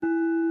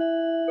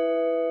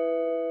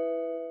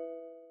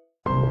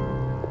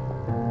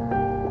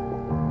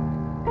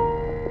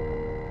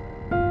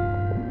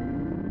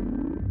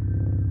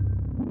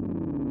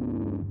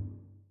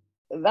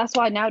that's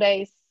why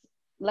nowadays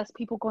less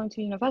people going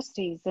to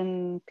universities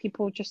and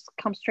people just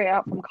come straight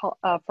out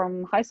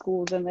from high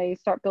schools and they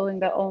start building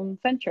their own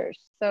ventures.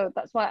 So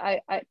that's why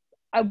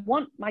I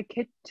want my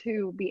kid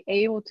to be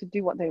able to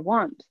do what they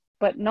want,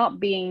 but not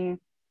being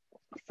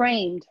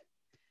framed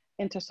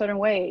into certain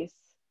ways,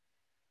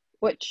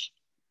 which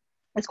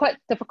is quite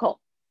difficult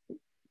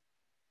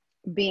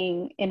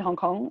being in Hong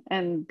Kong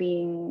and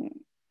being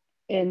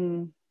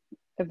in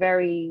a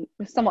very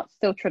somewhat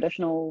still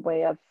traditional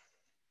way of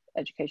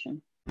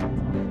education.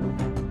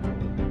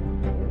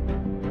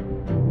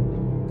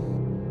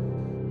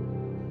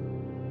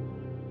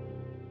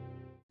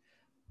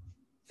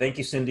 Thank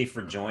you, Cindy,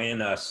 for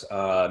joining us.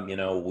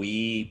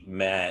 We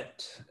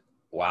met,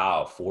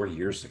 4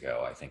 years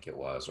ago, I think it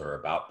was, or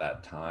about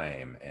that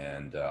time.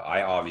 And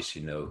I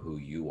obviously know who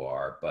you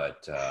are,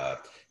 but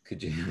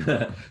could you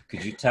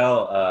could you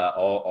tell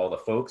all the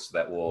folks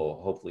that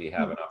will hopefully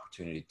have an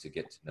opportunity to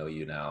get to know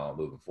you now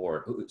moving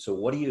forward? So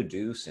what do you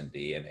do,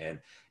 Cindy?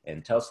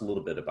 And tell us a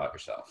little bit about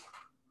yourself.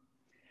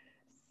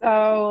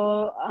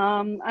 So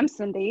I'm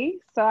Cindy.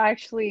 So I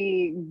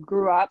actually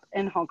grew up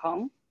in Hong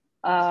Kong.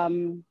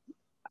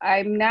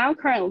 I'm now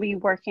currently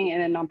working in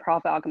a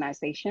nonprofit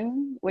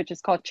organization, which is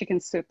called Chicken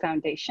Soup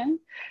Foundation.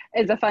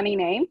 It's a funny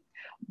name,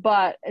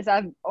 but it's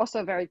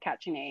also a very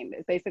catchy name.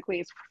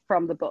 It's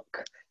from the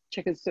book,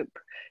 Chicken Soup.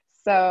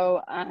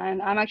 So,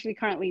 and I'm actually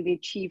currently the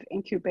chief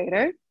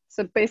incubator.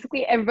 So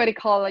basically everybody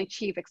calls like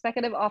chief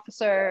executive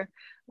officer,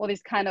 all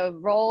these kind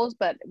of roles,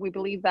 but we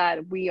believe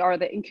that we are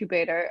the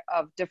incubator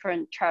of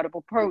different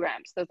charitable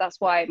programs. So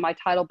that's why my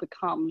title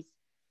becomes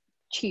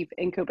chief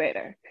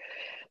incubator.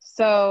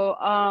 So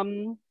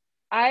I'm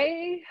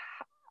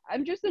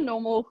just a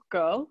normal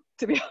girl,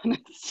 to be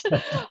honest.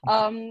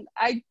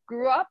 I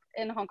grew up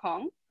in Hong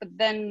Kong, but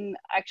then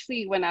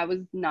actually when I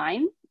was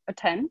 9 or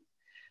 10,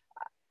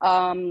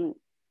 I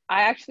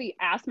actually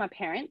asked my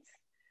parents,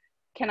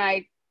 can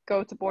I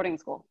go to boarding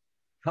school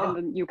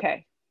in the UK?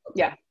 Okay.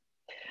 Yeah,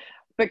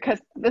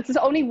 because this is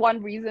only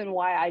one reason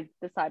why I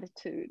decided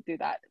to do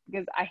that,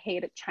 because I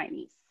hated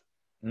Chinese.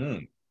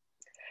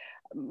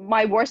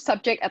 My worst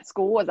subject at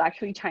school was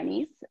actually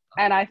Chinese.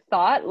 And I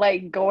thought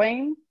like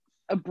going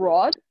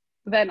abroad,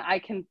 then I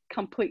can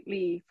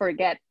completely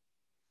forget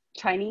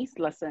Chinese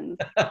lessons.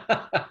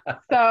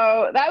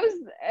 So that was,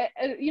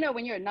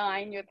 when you're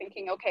 9, you're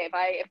thinking, okay, if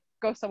I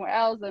go somewhere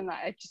else, then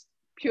I just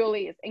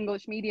purely it's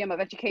English medium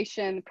of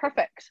education,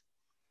 perfect.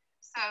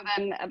 So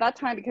then at that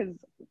time, because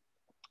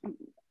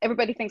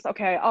everybody thinks,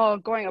 okay,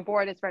 going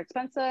abroad is very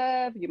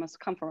expensive. You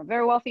must come from a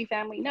very wealthy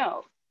family.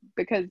 No,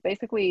 because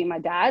basically my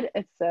dad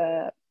is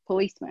a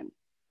policeman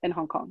in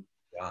Hong Kong.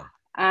 Wow.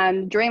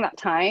 And during that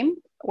time,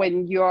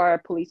 when you're a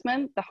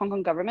policeman, the Hong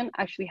Kong government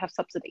actually have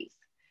subsidies,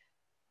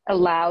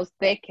 allows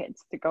their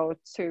kids to go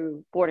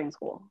to boarding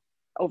school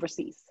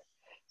overseas.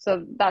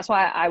 So that's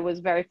why I was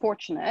very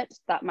fortunate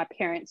that my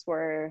parents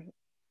were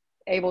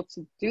able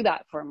to do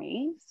that for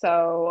me.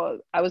 So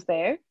I was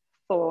there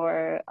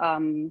for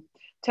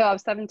till I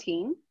was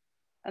 17,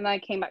 and then I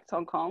came back to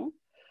Hong Kong.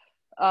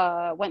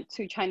 Went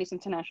to Chinese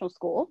international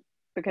school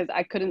because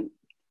I couldn't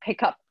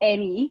pick up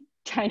any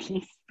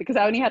Chinese because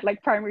I only had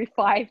like primary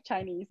 5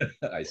 Chinese.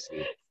 I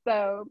see.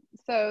 So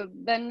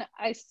then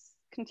I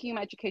continued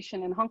my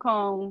education in Hong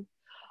Kong.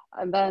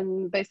 And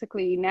then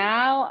basically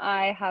now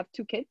I have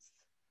 2 kids.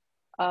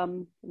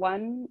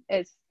 One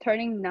is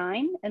turning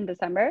 9 in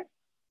December,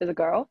 is a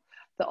girl.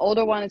 The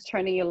older one is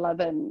turning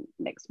 11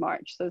 next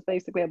March. So it's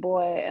basically a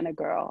boy and a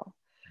girl.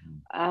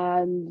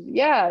 And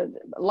yeah,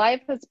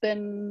 life has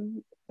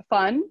been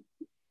fun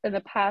in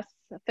the past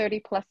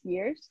 30 plus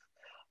years,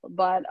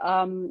 but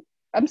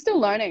I'm still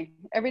learning.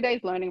 Every day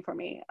is learning for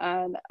me,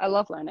 and I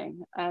love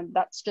learning, and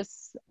that's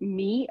just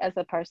me as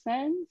a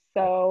person.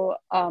 So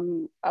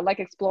I like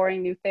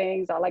exploring new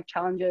things. I like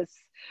challenges,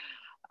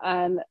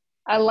 and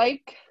I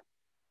like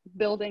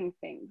building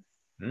things.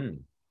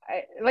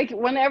 Like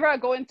whenever I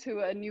go into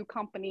a new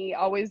company,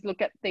 I always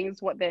look at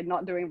things, what they're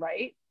not doing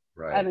right.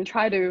 And then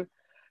try to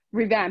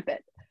revamp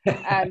it.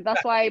 And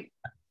that's why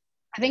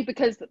I think,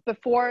 because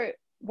before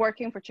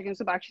working for Chicken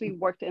Soup, I actually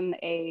worked in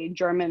a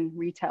German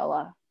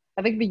retailer.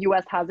 I think the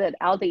US has it,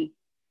 Aldi,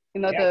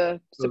 the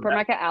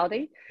supermarket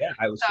Aldi. Yeah,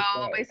 I was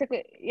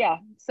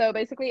So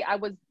basically I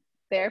was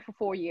there for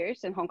 4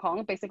 years in Hong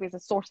Kong. Basically it's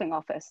a sourcing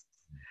office.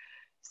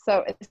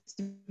 So it's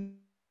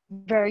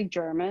very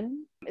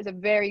German. It's a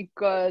very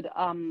good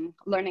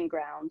learning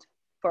ground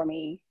for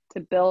me to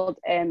build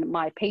in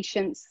my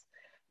patience,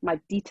 my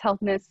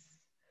detailedness,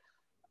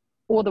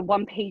 all the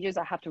 1 pages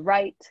I have to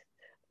write,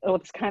 all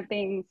this kind of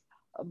things.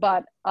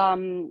 But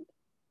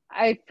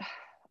I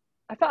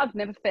thought I've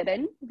never fit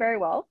in very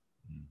well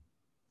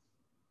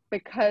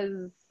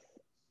because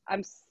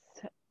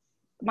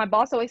my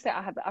boss always said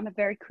I'm a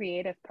very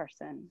creative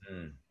person,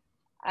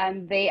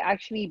 and they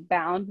actually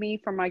bound me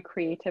from my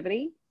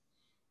creativity,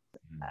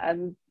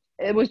 and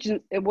it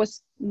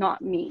was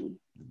not me.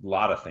 A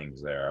lot of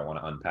things there I want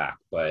to unpack,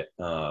 but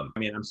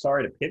I'm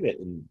sorry to pivot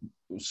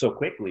so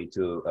quickly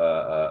to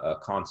a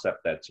concept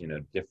that's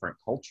different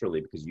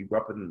culturally, because you grew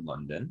up in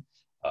London,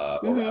 or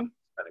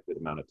spent spent a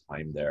good amount of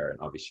time there, and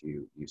obviously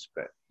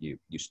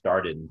you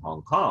started in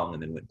Hong Kong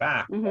and then went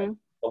back. Mm-hmm.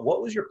 But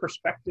what was your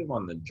perspective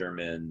on the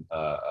German,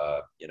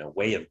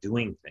 way of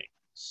doing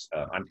things?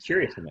 I'm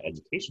curious from an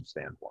education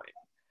standpoint.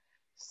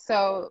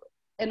 So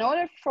in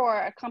order for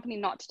a company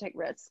not to take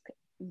risk,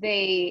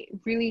 they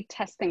really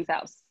test things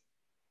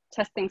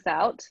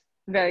out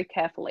very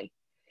carefully.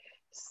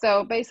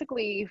 So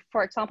basically,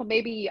 for example,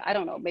 maybe, I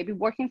don't know, maybe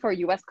working for a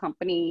US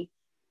company,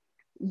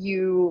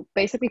 you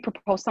basically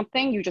propose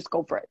something, you just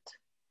go for it.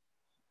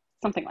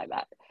 Something like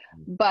that.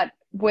 But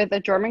with a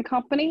German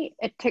company,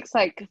 it takes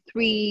like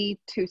 3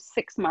 to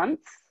 6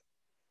 months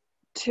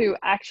to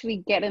actually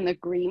get an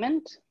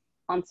agreement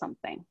on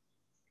something.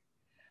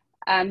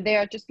 And there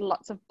are just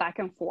lots of back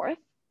and forth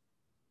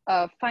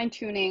of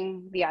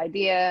fine-tuning the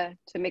idea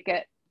to make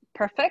it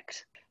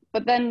perfect.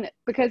 But then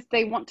because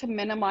they want to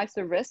minimize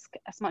the risk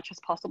as much as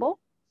possible,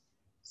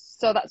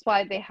 so that's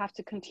why they have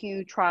to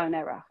continue trial and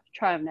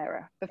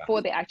error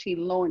before they actually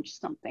launch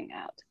something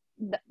out.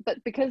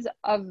 But because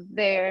of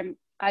their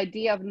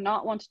idea of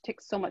not want to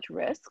take so much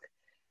risk,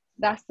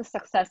 that's the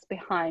success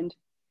behind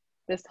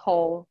this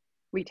whole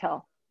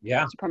retail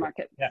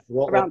supermarket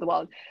around the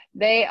world.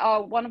 They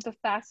are one of the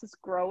fastest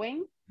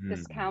growing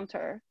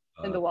discounter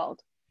in the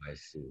world. I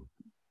see.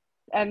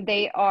 And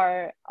they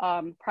are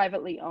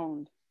privately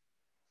owned.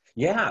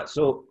 Yeah,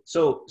 so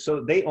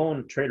they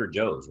own Trader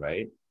Joe's,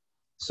 right?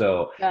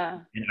 So, yeah.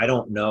 And I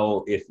don't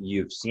know if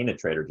you've seen a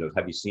Trader Joe's.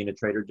 Have you seen a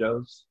Trader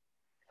Joe's?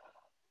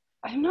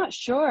 I'm not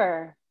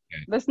sure.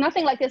 Okay. There's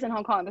nothing like this in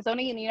Hong Kong. There's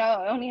only,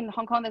 only in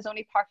Hong Kong, there's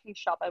only Parking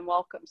Shop and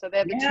Welcome. So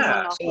they're the two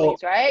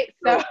monopolies, right?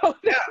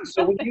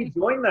 So when you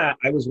joined that,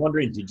 I was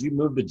wondering, did you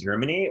move to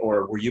Germany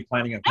or were you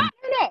planning on coming?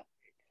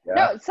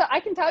 No, so I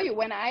can tell you,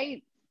 when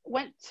I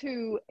went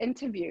to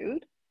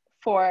interviewed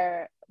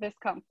for this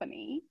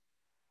company,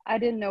 I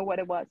didn't know what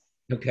it was.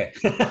 Okay.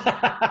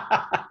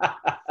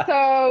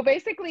 So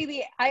basically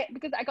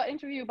because I got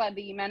interviewed by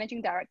the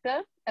managing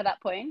director at that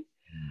point,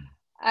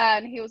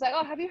 and he was like,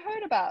 "Oh, have you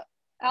heard about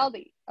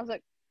Aldi?" I was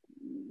like,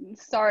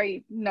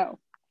 "Sorry, no."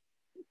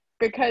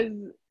 Because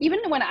even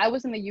when I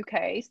was in the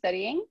UK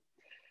studying,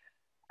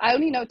 I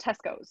only know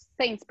Tesco's,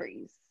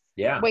 Sainsbury's,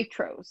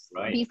 Waitrose,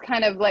 these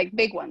kind of like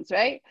big ones,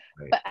 right?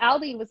 But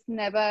Aldi was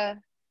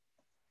never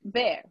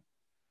there.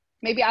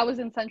 Maybe I was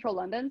in central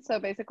London. So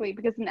basically,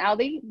 because in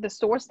Aldi, the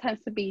stores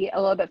tends to be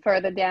a little bit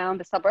further down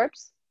the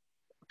suburbs.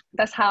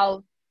 That's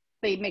how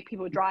they make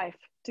people drive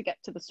to get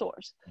to the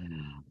stores.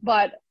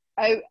 But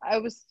I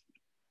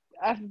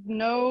have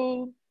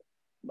no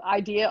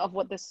idea of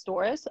what this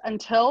store is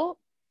until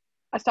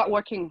I start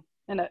working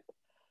in it.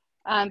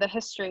 And the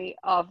history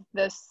of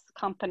this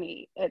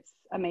company, it's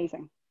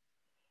amazing.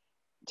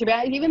 To be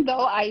honest, even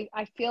though I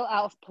feel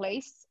out of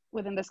place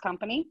within this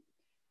company,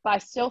 but I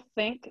still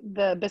think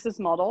the business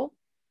model,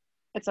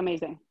 it's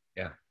amazing.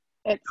 Yeah.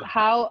 It's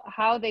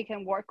how they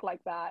can work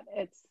like that.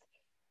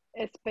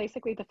 It's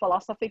basically the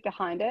philosophy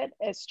behind it.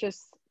 It's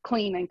just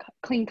clean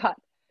cut.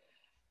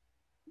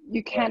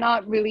 You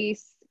cannot really,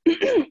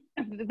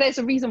 there's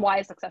a reason why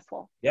it's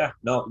successful. Yeah,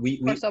 no,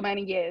 for so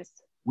many years.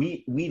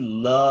 We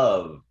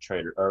love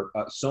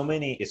so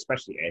many,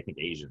 especially I think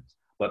Asians,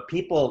 but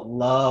people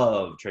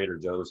love Trader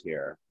Joe's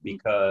here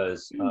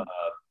because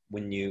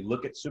when you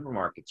look at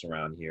supermarkets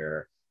around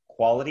here,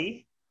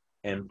 quality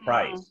and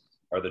price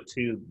are the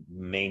two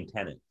main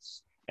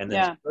tenets. And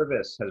then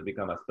service has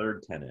become a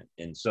third tenet.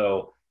 And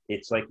so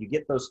it's like you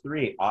get those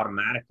three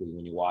automatically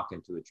when you walk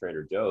into a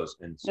Trader Joe's.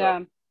 And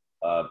so,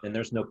 and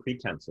there's no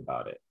pretense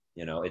about it.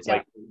 It's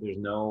like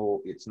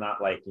it's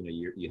not like,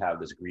 you have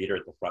this greeter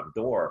at the front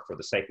door for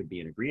the sake of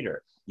being a greeter.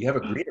 You have a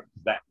greeter,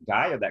 that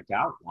guy or that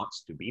gal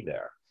wants to be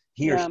there.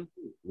 He or she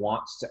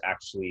wants to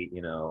actually,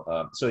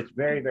 so it's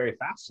very, very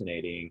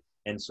fascinating.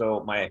 And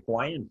so my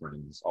Hawaiian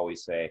friends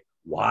always say,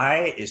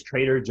 why is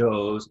Trader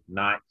Joe's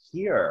not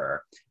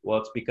here? Well,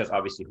 it's because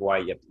obviously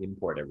Hawaii, you have to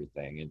import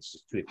everything. It's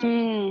just too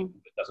expensive.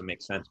 It doesn't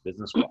make sense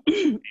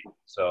business-wise.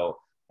 So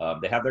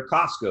they have their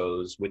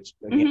Costco's, which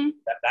again,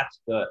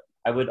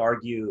 I would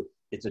argue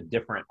it's a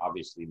different,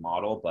 obviously,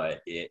 model,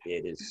 but it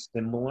is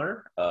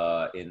similar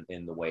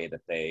in the way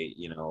that they,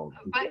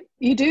 But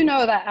you do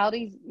know that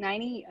Aldi's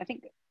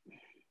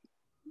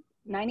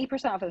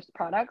 90% of its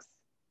products,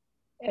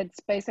 it's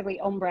basically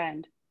own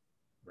brand.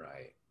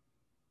 Right.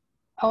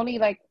 Only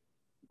like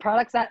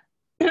products that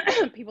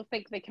people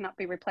think they cannot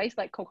be replaced,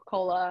 like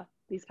Coca-Cola,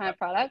 these kind of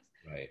products,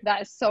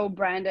 that is so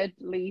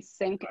brandedly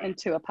synced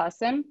into a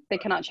person, they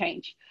cannot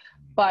change.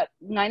 But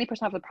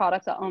 90% of the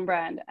products are own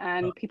brand,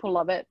 and people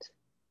love it.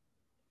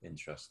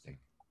 Interesting.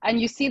 And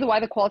you see why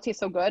the quality is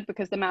so good,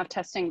 because the amount of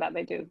testing that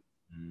they do.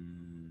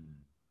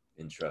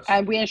 Interesting.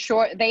 And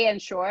they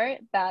ensure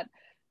that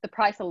the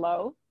price are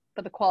low,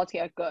 but the quality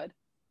are good.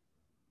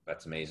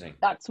 That's amazing.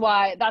 That's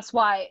why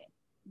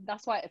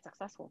it's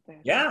successful.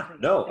 Yeah,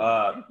 no,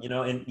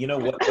 and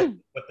what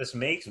this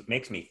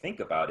makes me think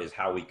about is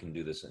how we can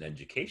do this in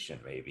education,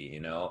 maybe,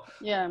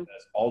 Yeah.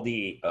 Because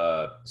Aldi,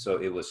 so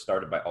it was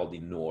started by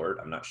Aldi Nord.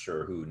 I'm not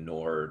sure who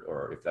Nord,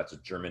 or if that's a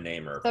German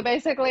name or. So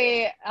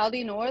basically,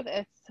 Aldi Nord,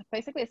 it's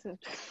basically, it's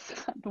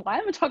why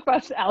am I talking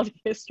about Aldi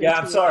history? Yeah,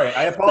 I'm sorry.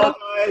 I So,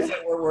 apologize.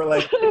 And we're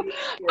like,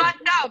 but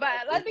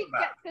let me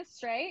get this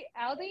straight.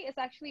 Aldi is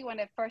actually when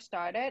it first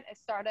started. It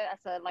started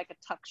as a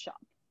tuck shop.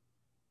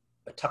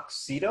 a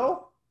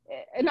tuxedo?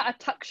 Not a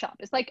tuck shop.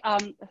 It's like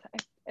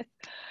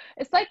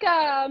it's like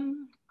a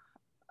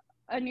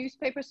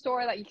newspaper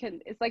store that you can.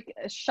 It's like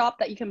a shop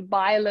that you can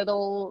buy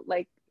little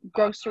like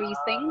groceries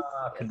things.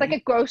 It's like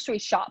a grocery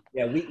shop.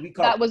 Yeah, we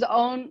call that was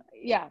owned.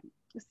 Yeah,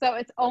 so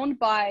it's owned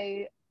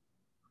by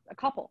a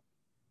couple,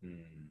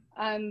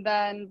 and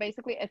then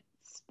basically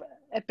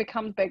it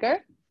becomes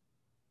bigger,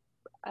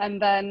 and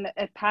then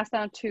it passed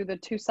down to the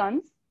two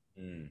sons.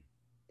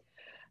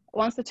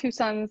 Once the two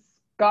sons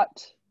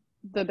got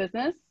the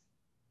business,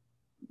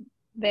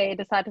 they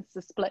decided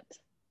to split.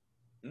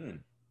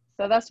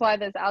 So that's why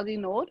there's Aldi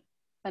Nord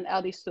and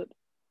Aldi Sud.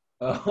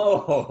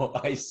 Oh,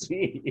 I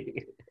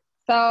see.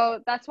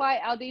 So that's why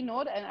Aldi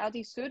Nord and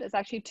Aldi Sud is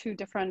actually two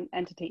different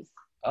entities.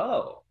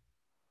 Oh.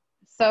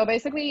 So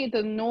basically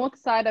the north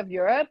side of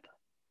Europe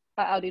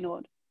are Aldi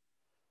Nord.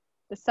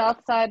 The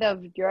south side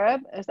of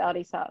Europe is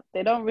Aldi South.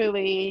 They don't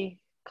really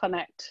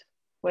connect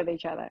with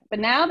each other. But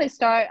now they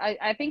start,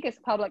 I think it's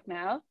public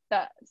now,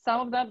 that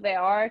some of them, they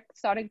are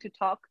starting to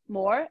talk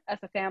more as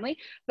a family.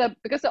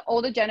 Because the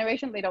older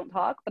generation, they don't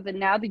talk, but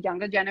now the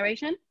younger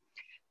generation,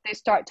 they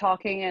start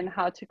talking and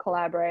how to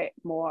collaborate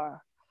more.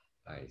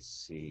 I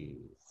see.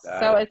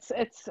 So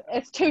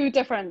it's two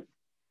different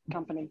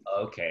companies.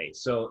 Okay,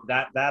 so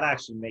that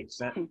actually makes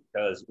sense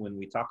because when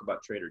we talk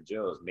about Trader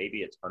Joe's, maybe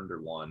it's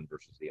under one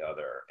versus the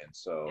other, and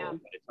so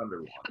it's under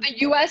one. But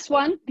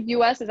the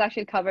US is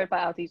actually covered by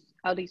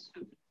Aldi's.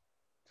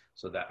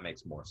 So that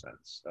makes more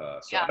sense. I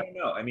don't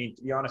know. I mean,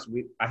 to be honest,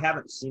 I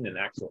haven't seen an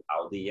actual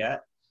Aldi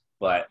yet,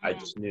 but I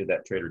just knew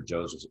that Trader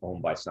Joe's was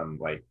owned by some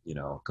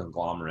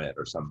conglomerate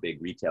or some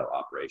big retail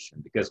operation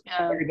because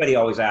everybody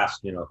always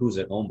asks, who's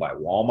it owned by?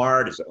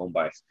 Walmart? Is it owned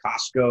by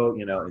Costco?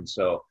 And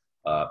so.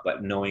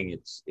 But knowing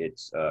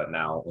it's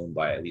now owned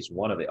by at least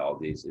one of the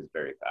Aldis is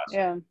very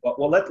fascinating. Yeah.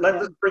 Well, let's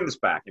bring this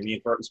back. I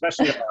mean,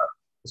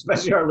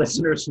 especially our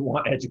listeners who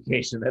want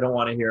education, they don't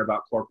want to hear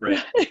about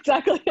corporate.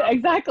 Exactly.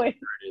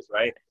 It is,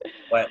 right?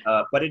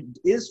 But it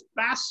is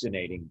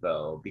fascinating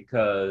though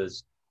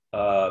because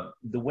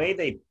the way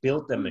they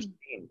built the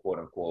machine, quote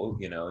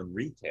unquote, in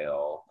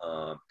retail,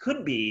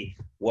 could be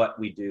what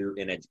we do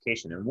in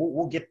education, and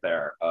we'll get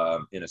there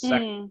in a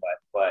second.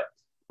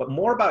 But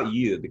more about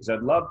you, because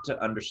I'd love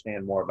to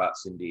understand more about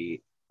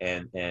Cindy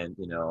and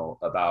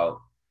about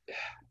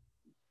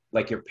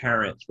like your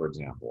parents, for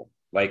example.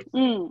 Like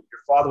your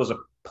father was a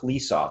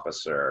police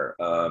officer.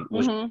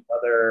 Was your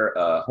mother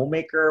a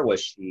homemaker?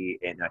 Was she?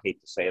 And I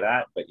hate to say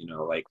that, but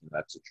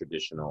that's a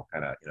traditional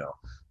kind of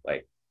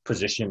like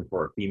position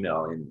for a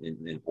female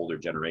in older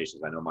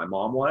generations. I know my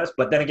mom was,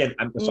 but then again,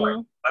 I'm sorry,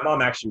 my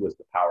mom actually was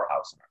the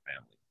powerhouse in our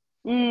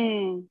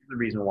family. The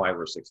reason why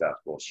we're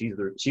successful. She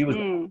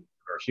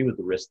was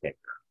the risk taker.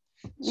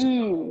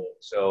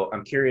 So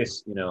I'm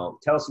curious,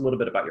 tell us a little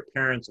bit about your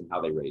parents and how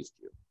they raised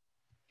you.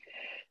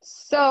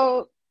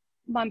 So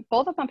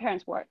both of my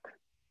parents work.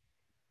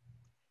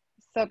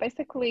 So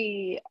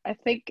basically, I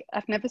think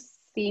I've never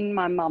seen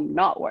my mom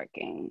not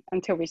working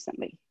until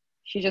recently.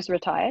 She just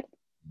retired.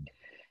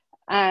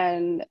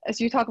 And as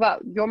you talk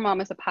about your mom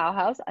as a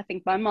powerhouse, I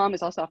think my mom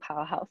is also a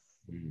powerhouse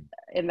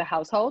in the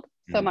household.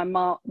 So my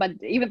mom, but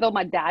even though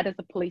my dad is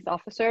a police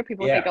officer,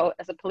 people think, oh,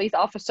 as a police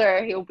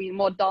officer, he'll be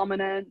more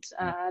dominant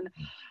and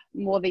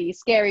more the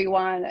scary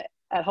one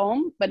at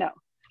home. But no,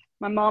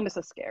 my mom is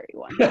a scary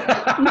one.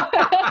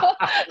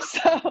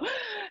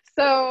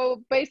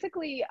 So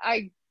basically,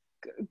 I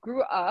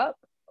grew up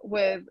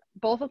with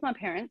both of my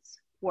parents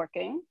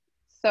working.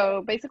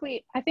 So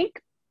basically, I think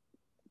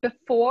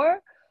before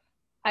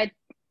I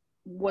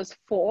was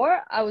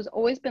 4, I was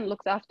always been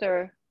looked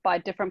after by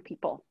different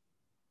people.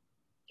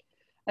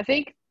 I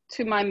think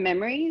to my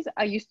memories,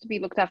 I used to be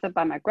looked after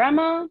by my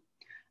grandma.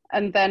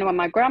 And then when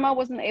my grandma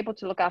wasn't able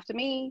to look after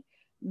me,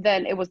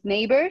 then it was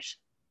neighbors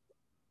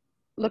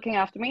looking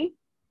after me.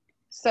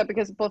 So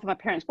because both of my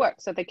parents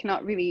work, so they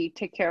cannot really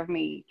take care of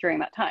me during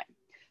that time.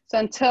 So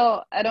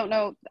until, I don't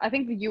know, I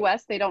think the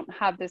US, they don't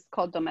have this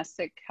called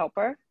domestic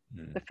helper,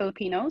 the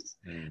Filipinos,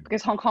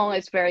 because Hong Kong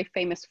is very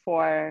famous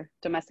for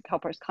domestic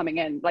helpers coming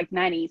in, like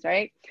nannies,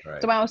 right?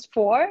 So when I was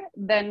 4,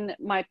 then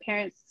my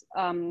parents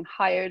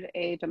hired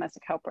a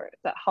domestic helper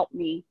that helped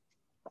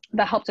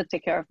to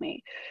take care of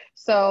me.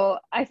 So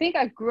I think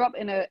I grew up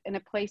in a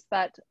place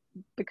that,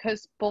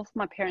 because both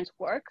my parents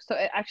work, so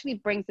it actually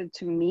brings it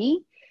to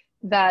me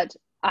that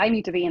I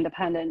need to be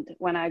independent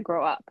when I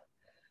grow up.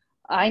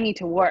 I need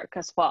to work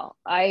as well.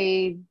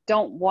 I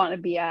don't want to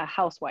be a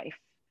housewife,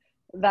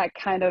 that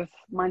kind of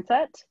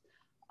mindset.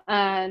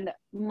 And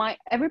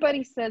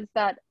everybody says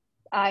that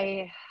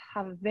I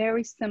have a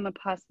very similar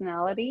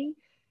personality,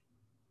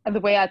 and the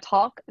way I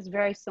talk is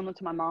very similar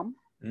to my mom.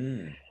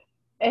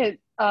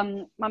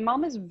 My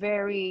mom is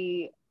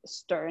very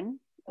stern,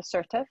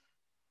 assertive,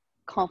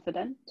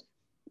 confident,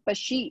 but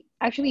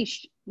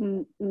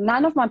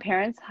none of my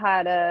parents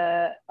had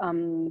a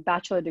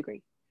bachelor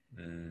degree.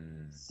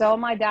 So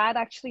my dad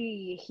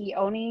actually, he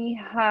only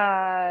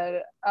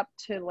had up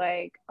to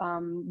like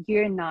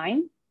year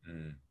 9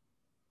 Mm.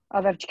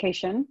 of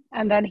education,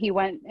 and then he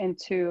went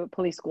into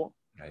police school.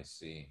 I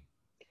see.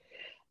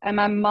 And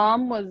my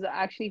mom was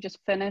actually just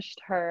finished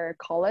her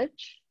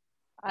college,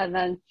 and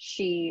then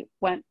she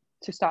went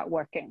to start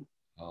working.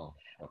 Oh,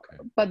 okay.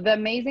 But the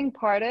amazing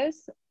part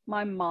is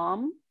my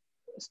mom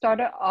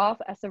started off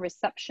as a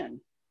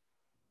reception,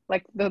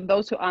 like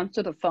those who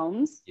answer the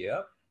phones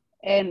Yep.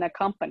 in a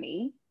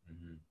company.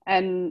 Mm-hmm.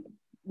 And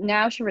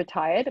now she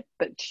retired,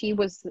 but she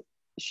was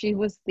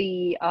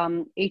the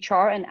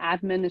HR and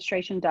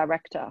administration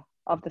director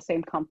of the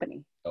same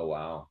company. Oh,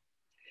 wow.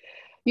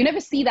 You never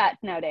see that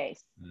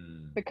nowadays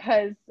Mm.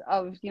 because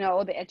of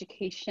all the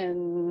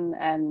education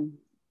and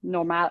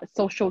normal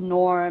social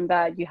norm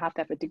that you have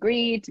to have a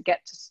degree to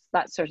get to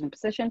that certain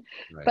position.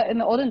 Right. But in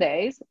the olden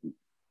days,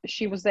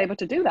 she was able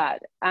to do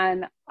that,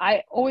 and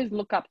I always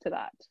look up to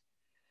that.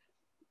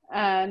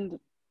 And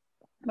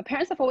my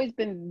parents have always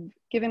been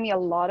giving me a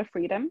lot of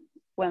freedom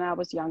when I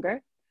was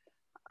younger,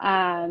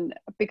 and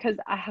because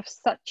I have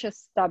such a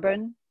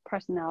stubborn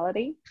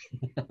personality,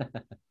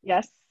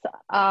 yes,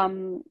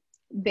 I'm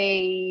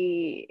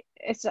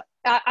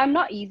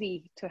not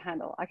easy to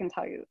handle. I can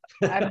tell you,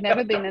 I've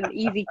never been an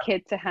easy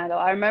kid to handle.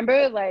 I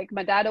remember, like,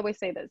 my dad always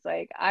say this,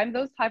 like, I'm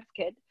those type of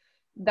kid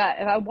that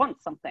if I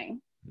want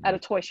something at a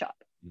toy shop,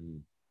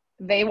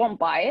 they won't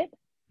buy it.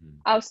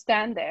 I'll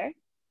stand there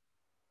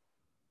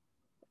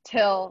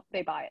till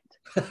they buy it.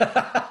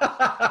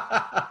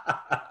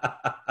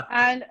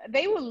 And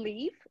they will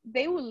leave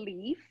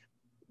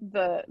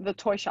the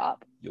toy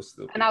shop. You'll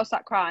still and I'll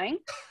start crying.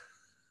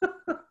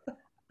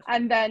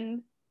 And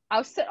then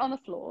I'll sit on the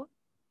floor,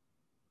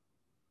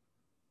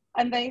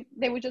 and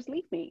they would just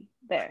leave me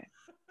there.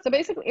 So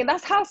basically,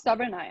 that's how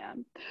stubborn I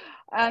am.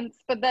 And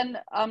but then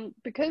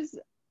because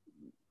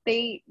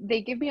they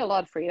give me a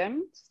lot of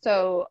freedom,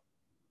 so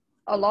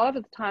a lot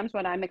of the times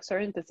when I make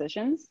certain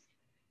decisions,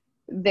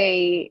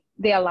 they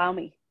allow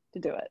me to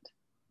do it.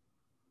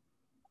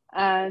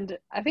 And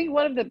I think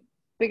one of the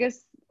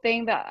biggest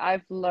thing that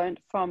I've learned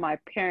from my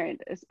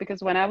parent is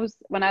because when I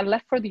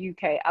left for the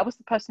UK, I was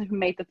the person who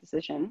made the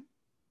decision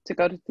to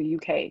go to the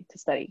UK to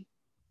study.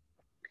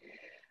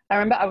 I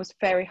remember I was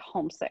very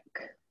homesick,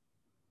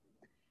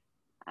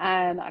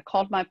 and I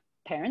called my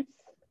parents,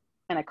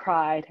 and I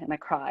cried and I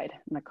cried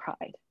and I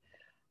cried,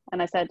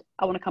 and I said,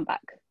 I want to come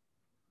back.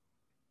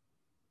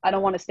 I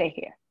don't want to stay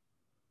here.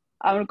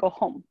 I want to go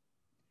home.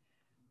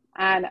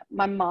 And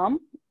my mom,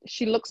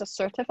 she looks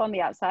assertive on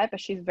the outside,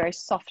 but she's very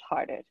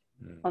soft-hearted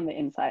on the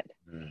inside.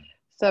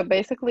 So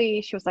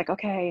basically, she was like,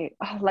 okay,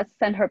 let's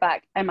send her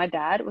back. And my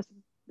dad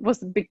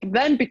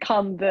then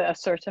become the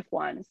assertive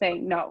one,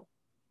 saying, no,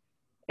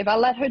 if I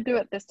let her do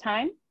it this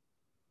time,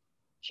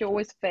 she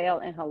always fail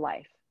in her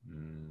life.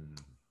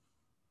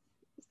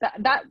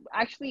 That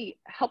actually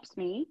helps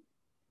me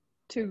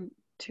to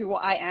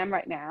what I am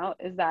right now,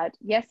 is that,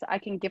 yes, I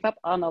can give up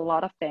on a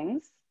lot of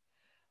things,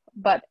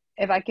 but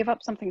if I give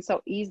up something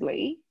so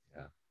easily,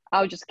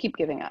 I'll just keep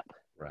giving up.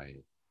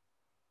 Right.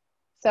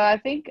 So I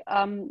think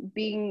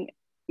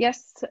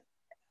yes,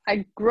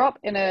 I grew up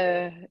in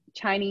a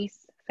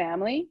Chinese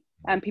family,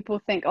 and people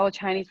think, oh,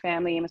 Chinese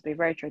family must be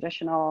very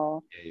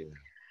traditional.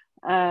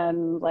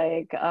 And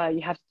like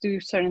you have to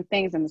do certain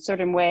things in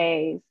certain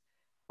ways.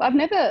 But I've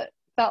never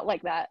felt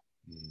like that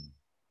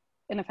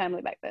in a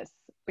family like this,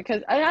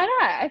 because I don't know,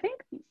 I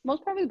think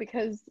most probably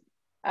because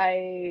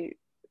I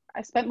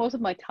spent most of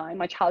my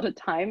childhood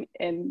time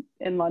in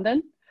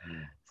London.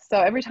 So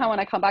every time when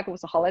I come back, it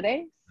was a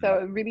holiday.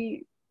 So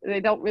they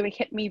don't really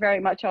hit me very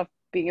much of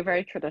being a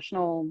very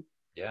traditional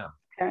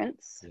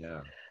parents.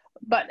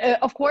 But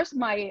of course,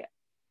 my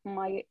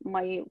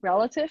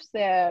relatives,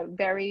 they're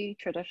very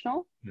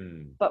traditional.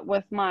 But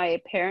with my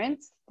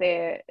parents,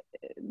 they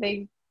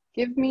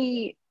give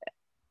me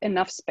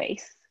enough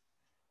space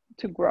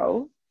to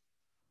grow,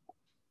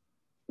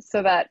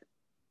 so that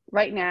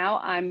right now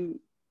I'm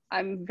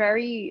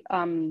very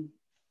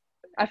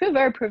I feel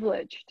very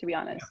privileged, to be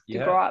honest, to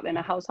grow up in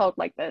a household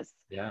like this.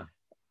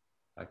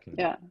 I can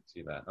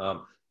see that.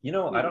 I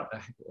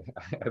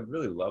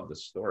really love the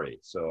story.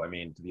 So I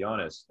mean, to be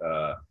honest,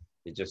 I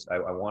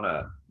want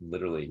to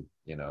literally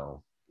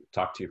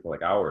talk to you for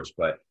like hours,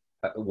 but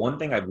one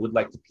thing I would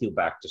like to peel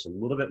back just a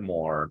little bit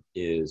more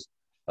is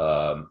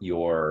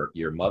your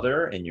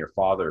mother and your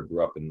father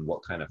grew up in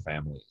what kind of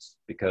families?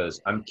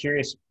 Because I'm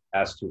curious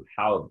as to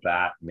how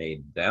that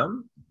made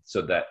them, so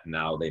that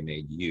now they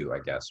made you, I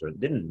guess, or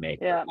didn't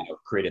make,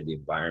 created the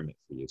environment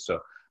for you.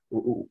 So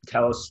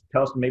tell us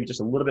maybe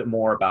just a little bit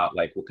more about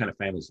like what kind of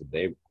families did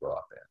they grow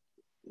up in?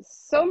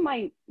 So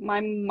my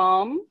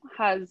mom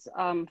has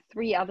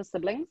 3 other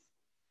siblings.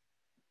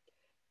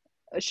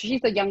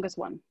 She's the youngest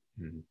one.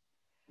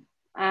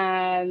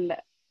 And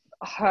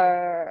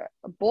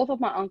both of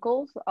my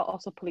uncles are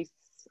also police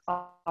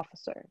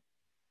officer,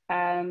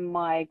 and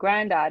my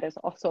granddad is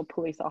also a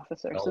police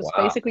officer. So it's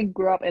basically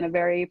grew up in a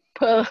very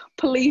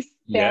police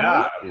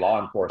family.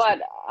 Law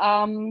enforcement.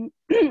 But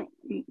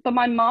but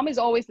my mom is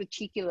always the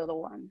cheeky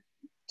little one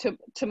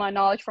to my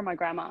knowledge, from my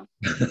grandma.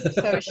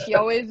 So she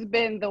always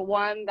been the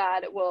one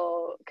that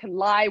can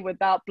lie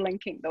without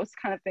blinking, those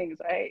kind of things,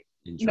 right?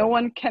 No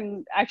one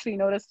can actually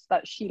notice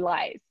that she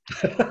lies.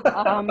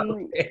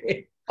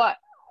 Okay.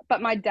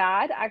 But my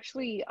dad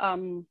actually,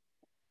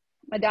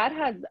 my dad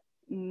has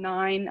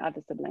 9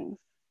 other siblings.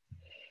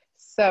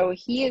 So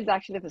he is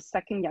actually the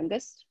second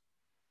youngest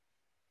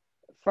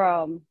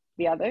from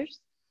the others.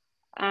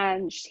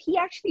 And he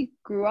actually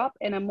grew up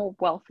in a more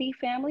wealthy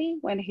family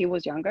when he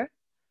was younger.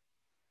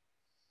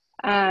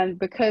 And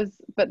but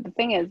the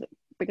thing is,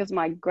 because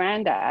my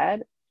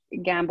granddad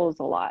gambles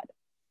a lot,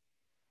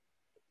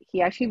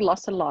 he actually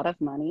lost a lot of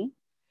money.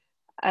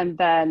 And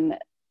then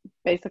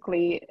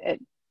basically it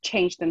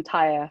changed the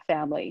entire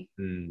family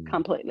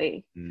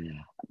completely.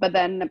 But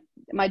then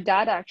my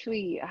dad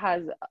actually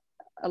has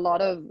a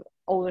lot of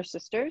older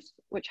sisters,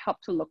 which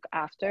help to look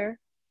after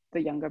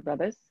the younger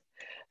brothers.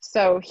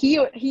 So he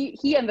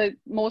and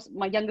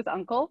my youngest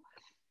uncle,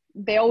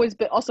 they always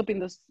also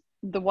been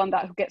the one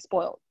that who gets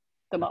spoiled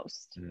the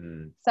most.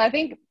 So I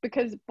think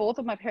because both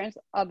of my parents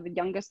are the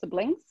youngest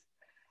siblings,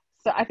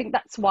 so I think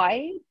that's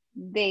why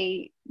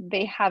they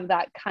have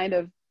that kind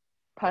of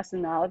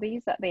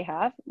personalities that they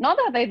have. Not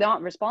that they're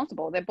not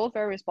responsible, they're both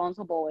very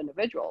responsible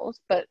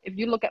individuals, but if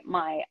you look at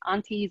my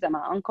aunties and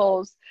my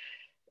uncles,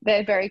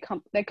 they're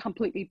they're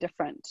completely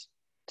different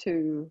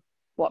to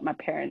what my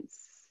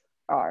parents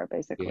are,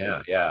 basically.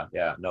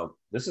 Yeah. No,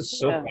 this is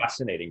so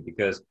fascinating,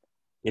 because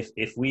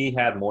if we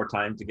had more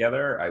time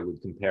together, I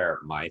would compare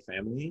my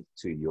family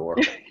to your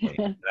family.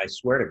 And I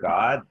swear to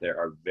God, there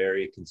are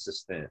very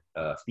consistent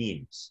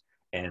themes.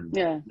 And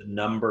the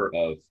number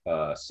of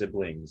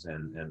siblings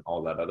and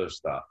all that other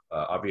stuff.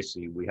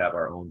 Obviously, we have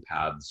our own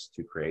paths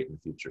to create in the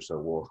future,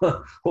 so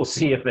we'll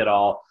see if it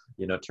all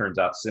turns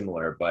out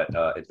similar. But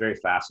it's very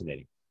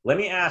fascinating. Let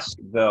me ask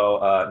though.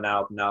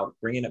 Now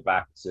bringing it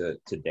back to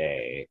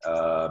today.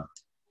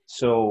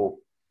 So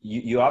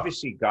you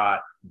obviously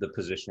got the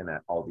position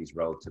at Aldi's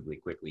relatively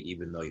quickly,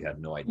 even though you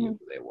had no idea who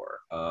they were.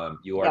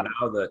 You are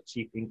now the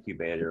chief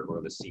incubator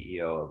or the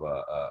CEO of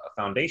a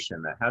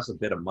foundation that has a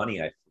bit of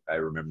money, I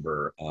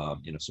remember,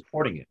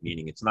 supporting it,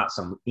 meaning it's not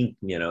some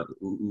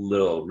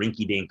little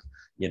rinky-dink,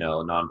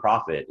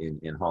 nonprofit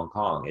in Hong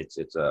Kong.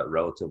 It's a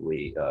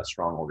relatively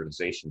strong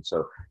organization.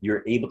 So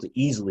you're able to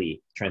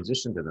easily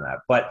transition to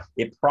that. But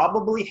it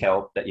probably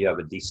helped that you have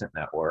a decent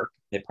network.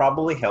 It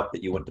probably helped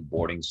that you went to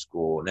boarding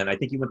school. And then I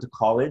think you went to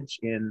college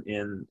in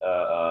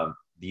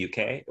the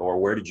UK, or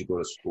where did you go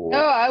to school?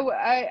 No,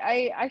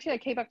 I actually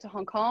came back to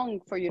Hong Kong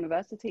for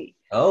university.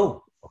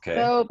 Oh, okay.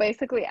 So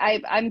basically,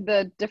 I'm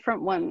the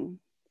different one.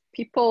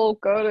 People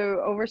go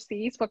to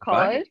overseas for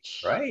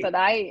college, right. But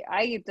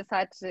I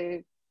decided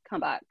to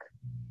come back.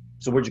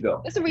 So where'd you go?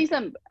 That's the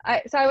reason.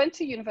 I went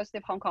to University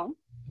of Hong Kong.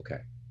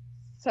 Okay.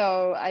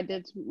 So I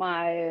did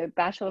my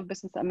Bachelor of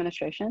Business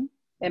Administration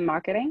in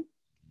marketing,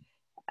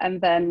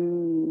 and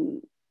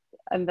then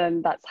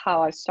that's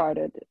how I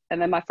started.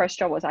 And then my first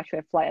job was actually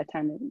a flight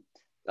attendant.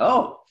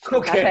 Oh,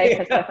 okay.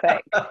 Cathay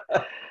Pacific.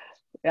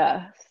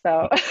 Yeah.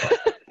 So.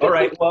 All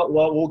right. Well,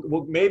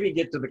 we'll maybe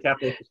get to the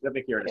Cathay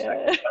Pacific here in a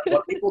second. But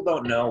what people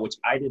don't know, which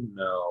I didn't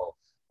know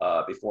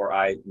before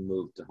I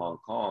moved to Hong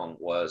Kong,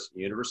 was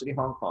University of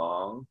Hong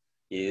Kong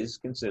is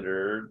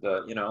considered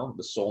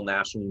the sole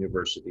national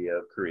university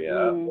of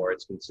Korea, or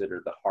it's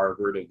considered the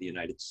Harvard of the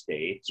United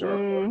States, or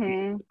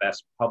the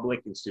best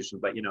public institution.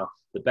 But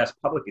the best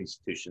public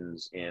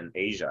institutions in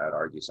Asia, I'd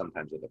argue,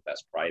 sometimes are the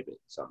best private in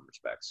some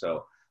respects.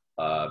 So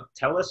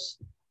tell us,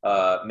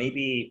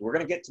 maybe we're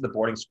going to get to the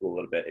boarding school a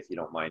little bit, if you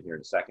don't mind, here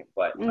in a second.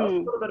 But tell us a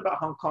little bit about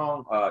Hong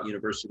Kong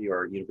University,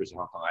 or University of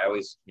Hong Kong. I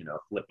always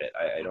flip it.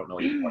 I don't know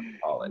what you want to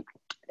call it.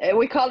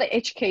 We call it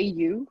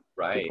HKU.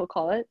 Right. People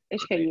call it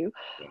HKU.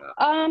 Right.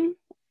 Yeah.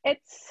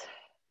 It's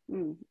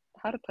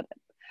how to put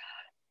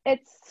it.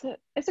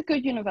 It's a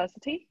good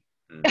university.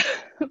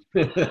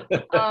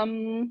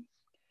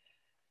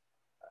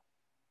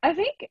 I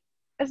think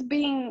as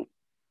being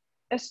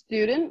a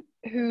student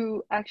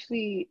who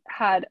actually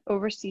had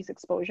overseas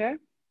exposure,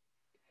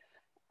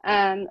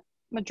 and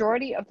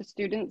majority of the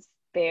students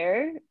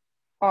there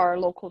are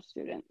local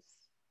students.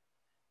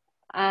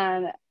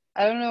 And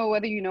I don't know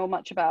whether you know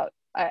much about,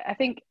 I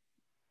think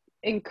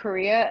in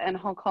Korea and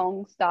Hong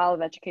Kong, style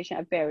of education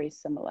are very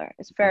similar.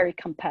 It's very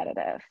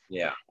competitive.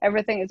 Yeah.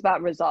 Everything is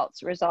about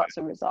results. Right.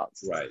 And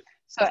results. Right.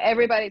 So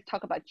everybody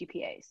talk about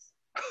GPAs.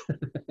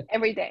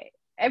 Every day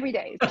is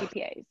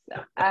GPAs.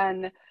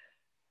 And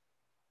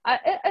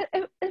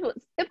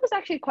it was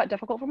actually quite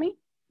difficult for me,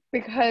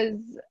 because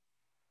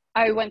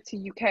I went to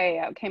UK,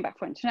 I came back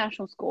for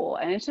international school,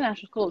 and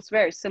international school is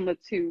very similar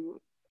to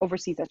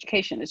overseas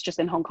education. It's just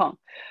in Hong Kong.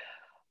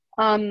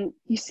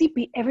 You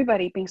see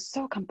everybody being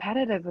so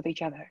competitive with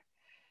each other.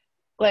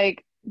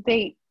 Like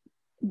when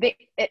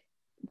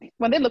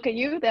they look at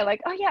you, they're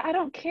like, oh yeah, I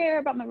don't care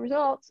about my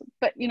results.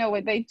 But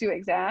when they do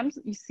exams,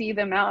 you see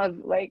the amount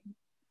of like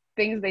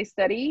things they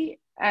study.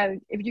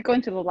 And if you go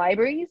into the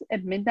libraries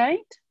at midnight,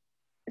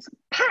 it's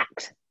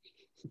packed.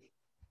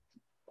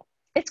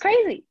 It's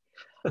crazy.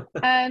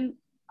 And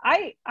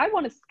I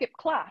want to skip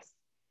class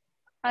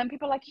and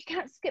people are like, you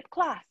can't skip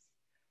class,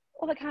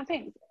 all that kind of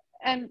things.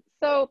 And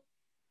so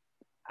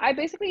I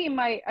basically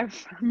I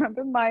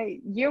remember my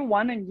year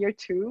 1 and year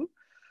 2,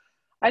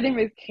 I didn't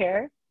really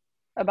care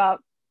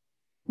about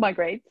my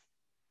grades.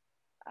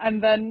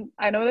 And then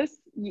I noticed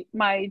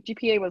my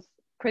GPA was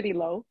pretty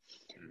low.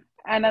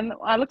 And then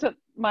I looked at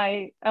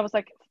I was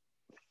like,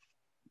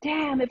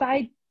 damn, if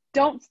I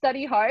don't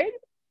study hard,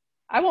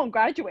 I won't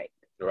graduate.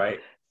 Right.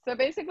 So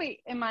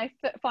basically in my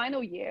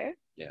final year,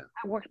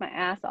 I worked my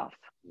ass off.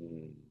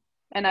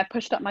 And I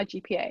pushed up my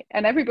GPA.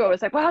 And everybody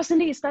was like, wow,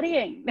 Cindy is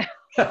studying.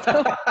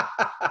 So,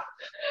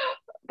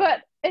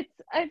 but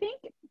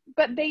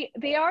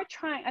they are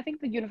trying. I think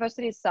the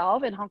university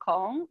itself in Hong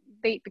Kong,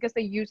 because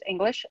they use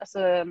English as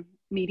a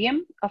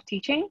medium of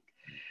teaching.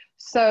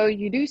 So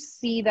you do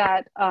see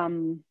that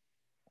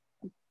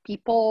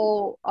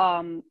people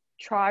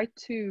try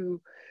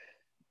to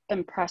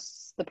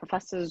impress the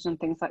professors and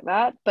things like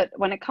that. But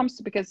when it comes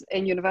to, because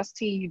in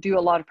university, you do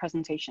a lot of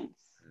presentations.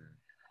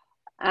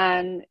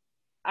 And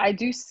I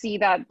do see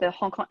that the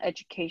Hong Kong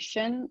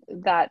education,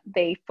 that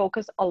they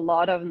focus a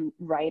lot on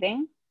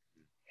writing,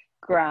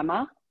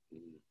 grammar,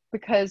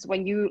 because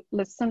when you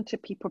listen to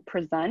people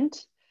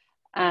present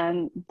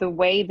and the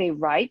way they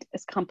write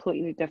is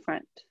completely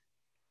different.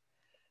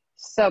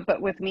 So,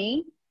 but with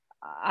me,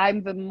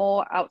 I'm the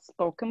more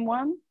outspoken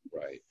one.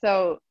 Right.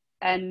 So,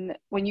 and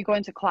when you go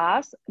into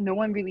class, no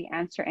one really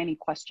answer any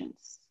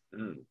questions.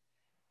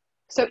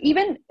 So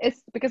even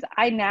it's because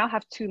I now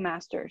have 2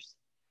 masters.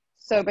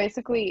 So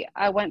basically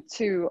I went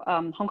to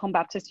Hong Kong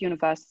Baptist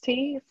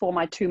University for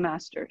my 2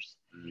 masters.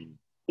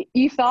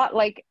 You thought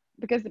like,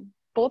 because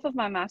both of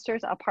my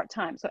masters are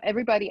part-time, so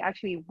everybody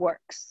actually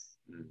works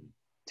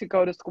to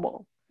go to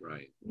school.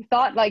 Right. You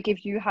thought like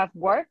if you have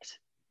worked,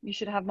 you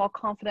should have more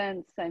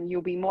confidence and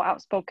you'll be more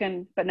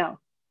outspoken, but no.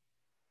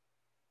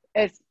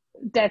 It's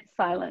dead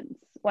silence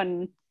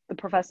when the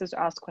professors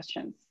ask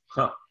questions.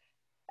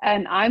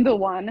 And I'm the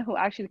one who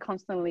actually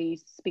constantly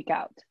speak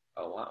out.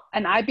 Oh, wow.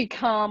 And I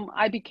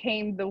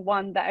became the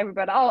one that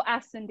everybody, oh,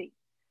 ask Cindy.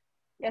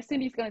 Yeah,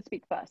 Cindy's going to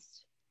speak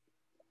first.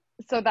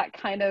 So that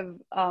kind of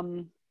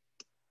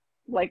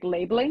like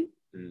labeling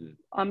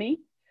on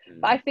me.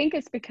 But I think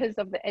it's because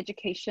of the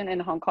education in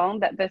Hong Kong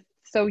that they're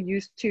so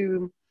used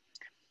to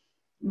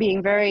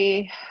being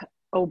very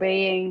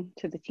obeying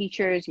to the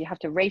teachers. You have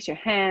to raise your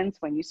hands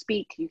when you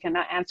speak. You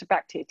cannot answer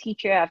back to your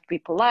teacher. You have to be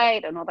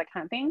polite and all that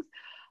kind of things.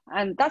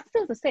 And that's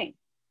still the same.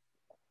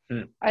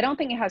 I don't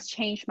think it has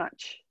changed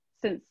much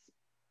since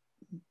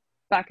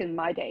back in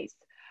my days.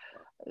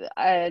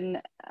 And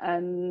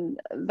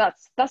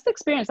that's the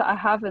experience that I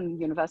have in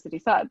university.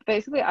 So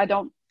basically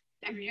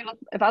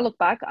if I look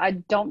back, I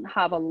don't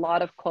have a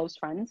lot of close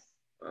friends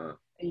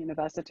in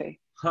university.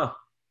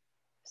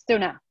 Still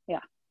now, yeah.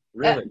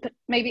 Really? But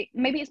maybe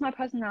it's my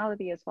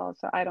personality as well.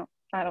 So I don't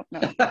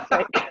know.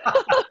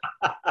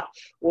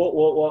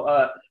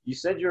 Well, you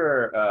said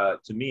you're,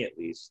 to me at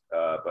least,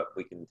 but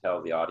we can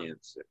tell the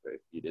audience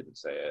if you didn't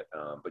say it,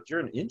 but you're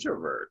an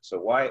introvert. So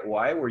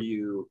why were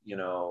you,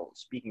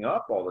 speaking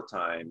up all the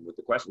time with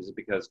the questions? Is it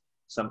because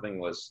something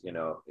was,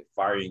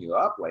 firing you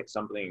up, like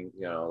something,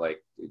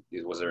 like,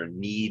 was there a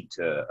need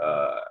to,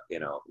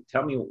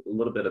 tell me a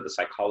little bit of the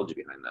psychology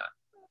behind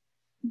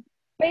that?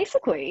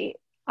 Basically,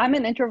 I'm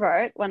an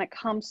introvert when it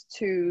comes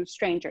to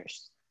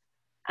strangers.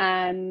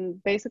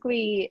 And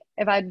basically,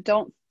 if I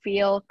don't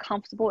feel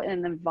comfortable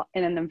in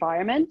an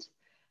environment,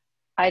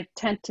 I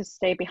tend to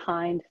stay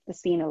behind the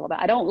scene a little bit.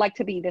 I don't like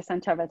to be the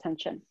center of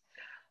attention.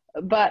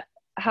 But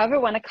however,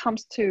 when it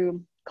comes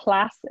to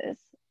classes,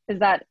 is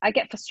that I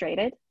get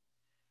frustrated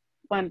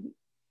when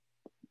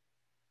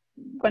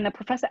the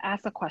professor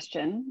asks a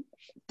question,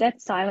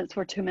 dead silence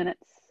for 2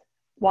 minutes.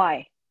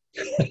 Why?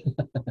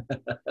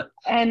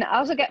 And I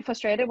also get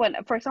frustrated when,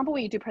 for example,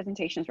 when you do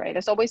presentations, right?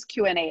 There's always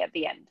Q&A at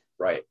the end.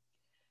 Right.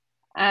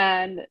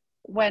 And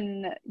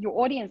when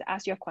your audience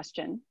asks you a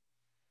question,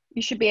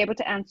 you should be able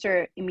to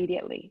answer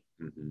immediately.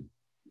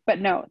 But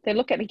no, they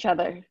look at each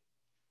other,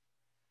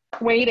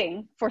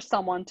 waiting for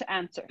someone to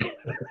answer.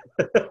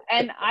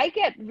 And I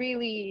get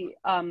really,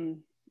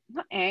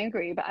 not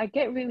angry, but I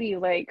get really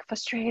like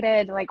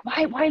frustrated. Like,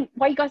 why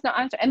you guys not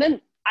answer? And then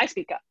I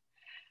speak up.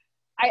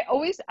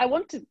 I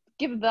want to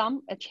give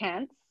them a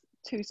chance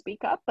to speak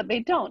up, but they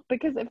don't,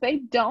 because if they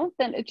don't,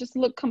 then it just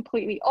look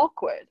completely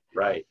awkward.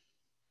 Right.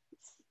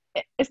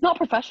 It's not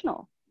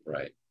professional.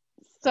 Right.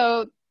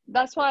 So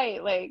that's why,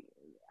 like,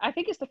 I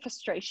think it's the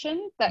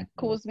frustration that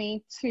caused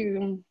me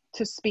to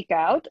speak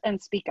out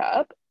and speak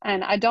up.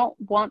 And I don't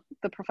want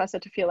the professor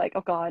to feel like,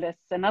 oh God,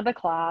 it's another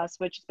class,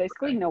 which is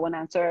basically no one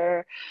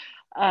answer.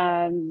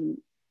 Yeah.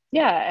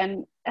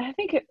 And I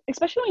think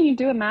especially when you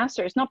do a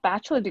master, it's not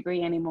bachelor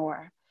degree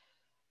anymore.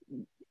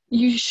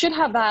 You should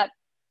have that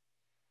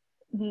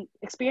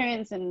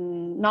experience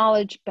and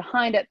knowledge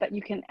behind it that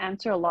you can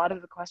answer a lot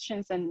of the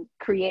questions and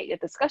create a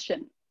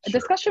discussion. A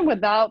discussion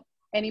without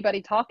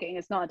anybody talking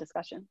is not a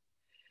discussion.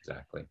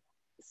 Exactly.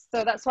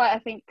 So that's why I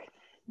think,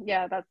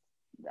 yeah,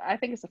 I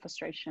think it's a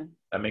frustration.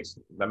 That makes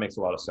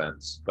a lot of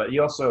sense. But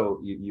you also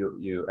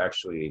you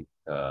actually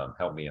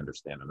helped me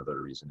understand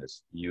another reason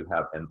is you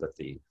have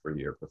empathy for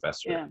your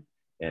professor. Yeah.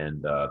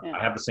 And Yeah. I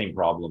have the same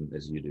problem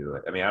as you do.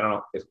 I mean, I don't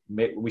know if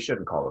we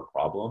shouldn't call it a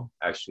problem.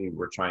 Actually,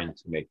 we're trying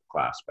to make the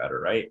class better,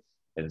 right?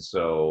 And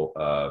so,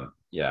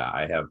 yeah,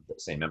 I have the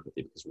same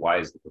empathy because why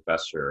is the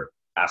professor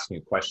asking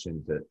a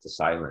question to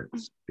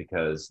silence?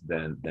 Because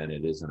then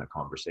it isn't a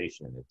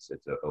conversation. It's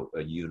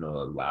a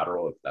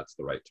unilateral, if that's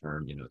the right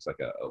term. You know, it's like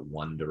a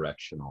one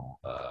directional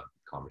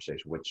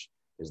conversation, which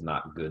is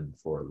not good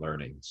for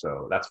learning.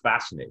 So that's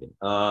fascinating.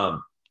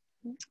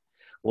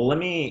 Well,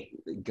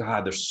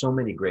 God, there's so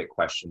many great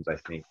questions I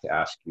think to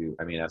ask you.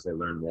 I mean, as I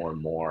learn more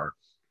and more.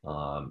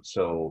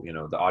 So, you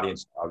know, the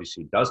audience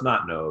obviously does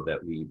not know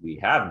that we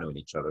have known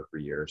each other for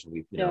years and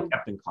we've, you know,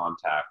 kept in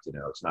contact. You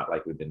know, it's not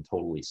like we've been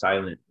totally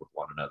silent with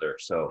one another.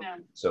 So,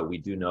 so we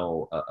do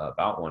know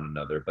about one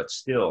another, but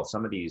still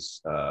some of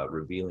these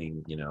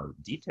revealing, you know,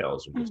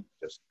 details are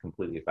just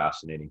completely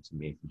fascinating to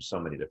me from so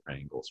many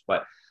different angles.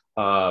 But,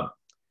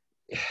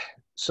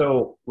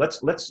 so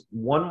let's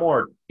one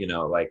more, you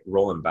know, like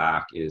rolling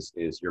back is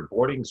your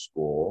boarding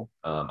school.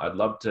 I'd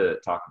love to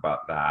talk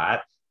about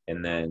that,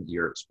 and then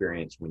your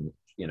experience when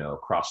you know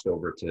crossed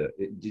over to.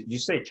 Did you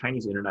say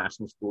Chinese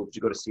International School? Did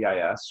you go to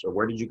CIS or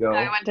where did you go?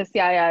 I went to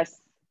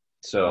CIS.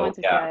 So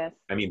yeah, CIS.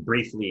 I mean,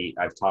 briefly,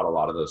 I've taught a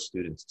lot of those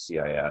students at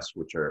CIS,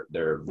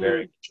 they're a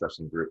very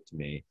interesting group to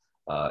me,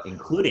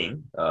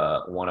 including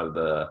one of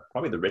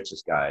probably the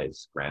richest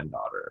guy's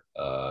granddaughter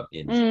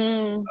in.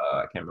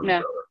 I can't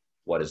remember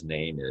what his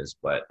name is,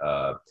 but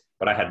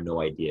I had no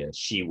idea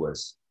she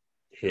was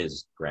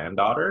his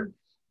granddaughter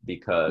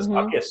because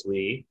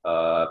obviously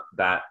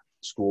that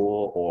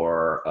school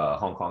or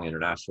Hong Kong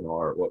International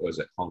or what was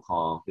it? Hong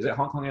Kong? Is it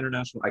Hong Kong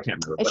International? I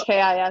can't remember.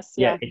 HKIS,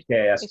 yeah.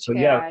 HKIS. So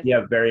you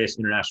have various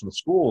international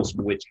schools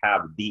which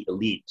have the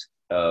elite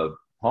of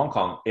Hong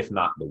Kong, if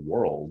not the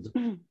world,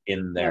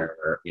 in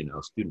their you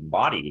know student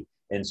body.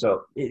 And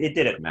so it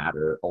didn't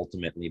matter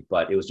ultimately,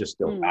 but it was just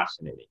still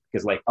fascinating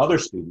because like other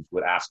students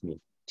would ask me,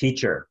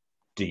 teacher,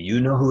 do you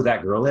know who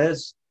that girl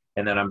is?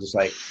 And then I'm just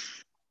like,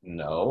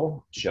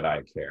 no, should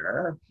I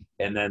care?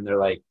 And then they're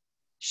like,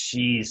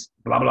 she's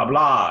blah, blah,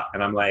 blah.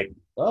 And I'm like,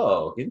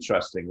 oh,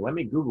 interesting. Let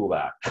me Google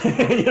that.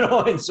 You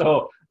know, and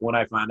so when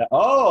I find out,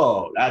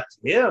 oh, that's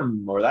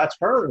him or that's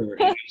her,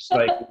 it's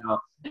like, you know,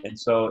 and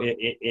so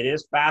it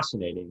is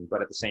fascinating,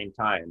 but at the same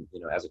time, you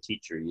know, as a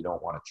teacher, you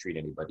don't want to treat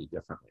anybody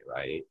differently,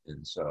 right?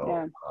 And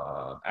so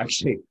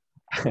actually,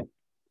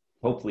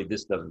 hopefully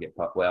this doesn't get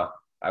well,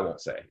 I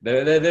won't say.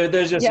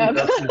 There's just you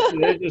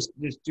know,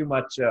 there's too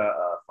much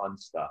fun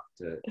stuff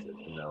to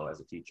know as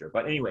a teacher.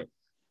 But anyway,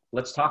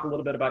 let's talk a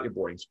little bit about your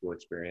boarding school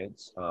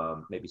experience,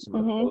 maybe some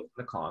of the pros and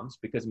the cons,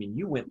 because I mean,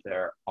 you went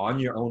there on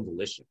your own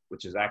volition,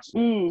 which is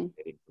actually,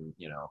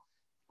 you know,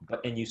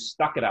 and you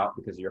stuck it out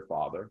because of your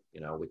father,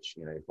 you know, which,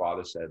 you know, your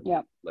father said,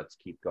 let's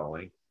keep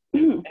going.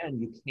 And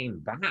you came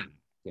back.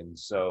 And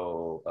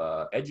so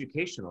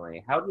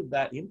educationally, how did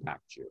that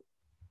impact you?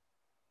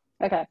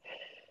 Okay.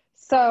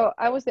 So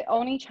I was the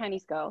only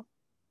Chinese girl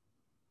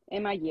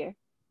in my year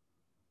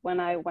when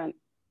I went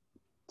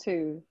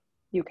to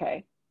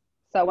UK.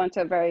 So I went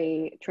to a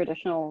very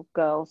traditional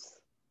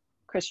girls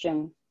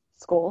Christian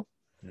school.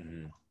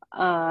 You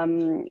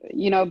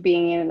know,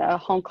 being in a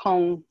Hong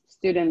Kong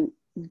student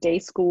day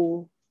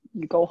school,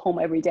 you go home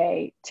every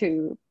day,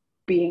 to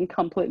being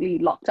completely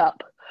locked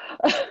up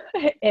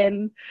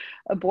in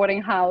a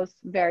boarding house,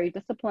 very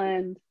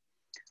disciplined.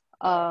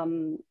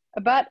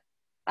 But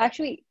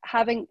actually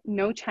having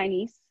no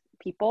Chinese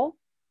people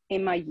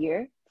in my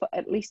year for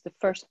at least the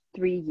first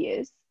 3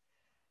 years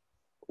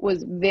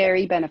was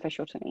very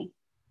beneficial to me.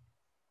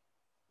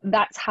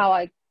 That's how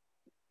I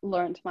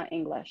learned my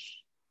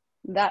English.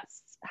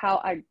 That's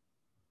how I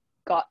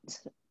got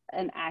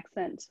an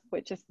accent,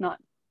 which is not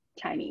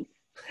Chinese.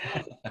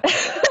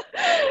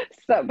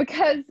 So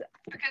because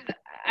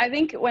I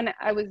think when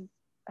I was,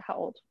 how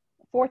old?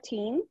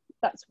 14,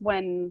 that's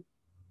when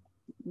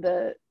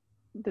the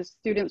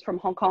students from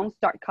Hong Kong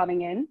start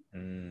coming in.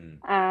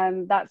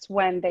 And that's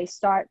when they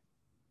start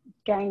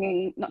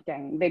they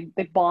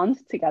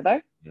bond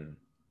together.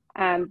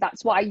 And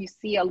that's why you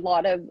see a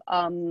lot of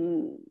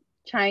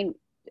Chinese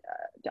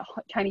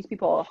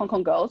people, Hong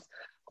Kong girls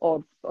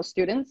or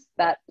students,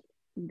 that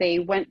they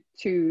went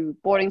to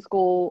boarding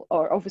school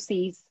or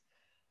overseas,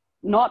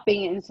 not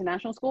being an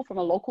international school, from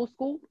a local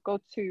school, go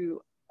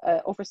to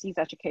overseas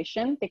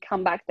education. They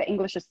come back, the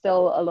English is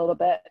still a little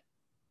bit,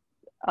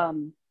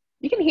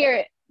 you can hear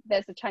it,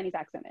 there's a Chinese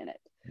accent in it.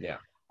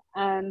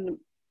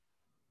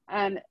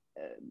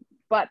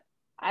 But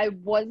I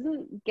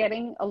wasn't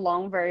getting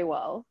along very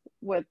well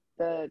with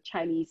the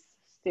Chinese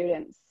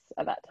students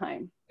at that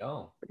time.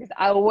 Because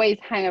I always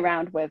hang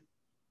around with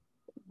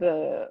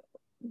the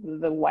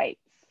white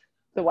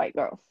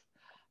girls,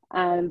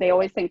 and they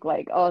always think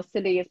like, oh,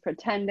 Cindy is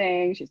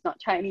pretending, she's not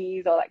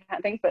Chinese, all that kind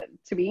of thing. But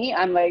to me,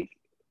 I'm like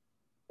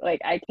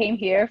I came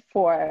here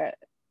for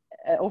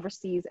an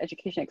overseas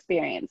education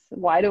experience.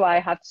 Why do I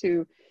have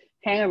to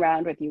hang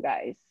around with you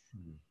guys?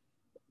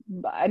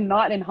 but I'm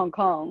not in Hong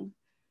Kong.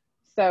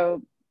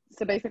 So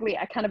basically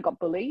I kind of got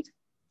bullied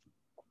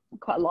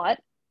quite a lot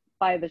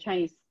by the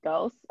Chinese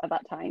girls at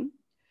that time.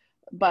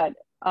 But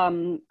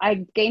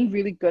I gained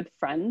really good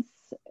friends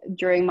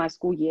during my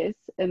school years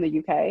in the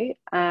UK.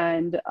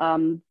 And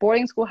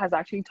boarding school has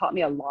actually taught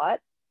me a lot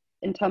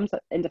in terms of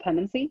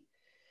independency,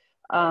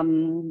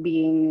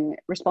 being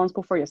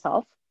responsible for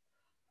yourself,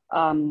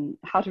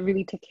 how to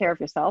really take care of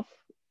yourself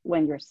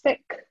when you're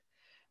sick,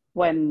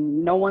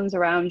 when no one's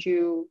around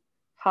you,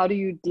 how do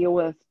you deal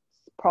with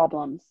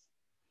problems,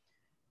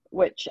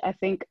 which I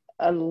think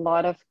a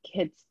lot of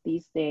kids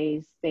these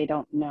days, they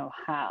don't know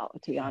how,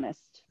 to be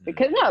honest.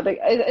 Because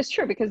it's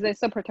true, because they're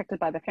so protected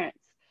by their parents.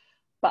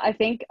 But I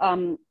think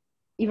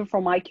even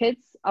for my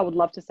kids, I would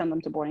love to send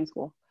them to boarding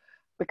school,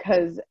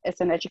 because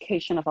it's an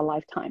education of a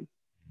lifetime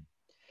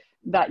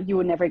that you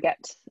would never get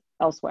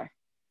elsewhere.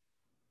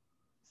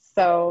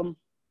 So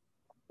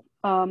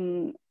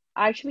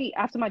actually,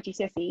 after my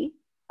GCSE,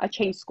 I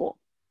changed school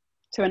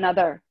to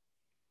another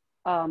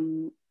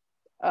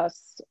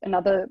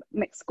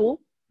mixed school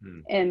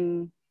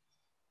in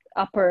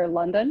Upper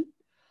London.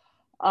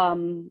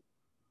 I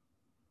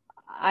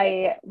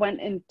went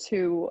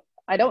into,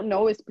 I don't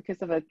know, it's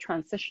because of a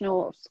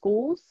transitional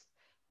schools,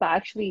 but I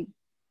actually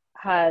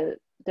had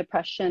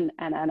depression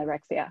and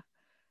anorexia.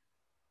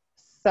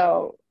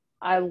 So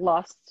I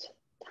lost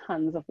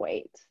tons of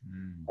weight.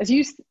 As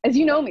you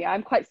know me,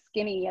 I'm quite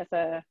skinny as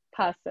a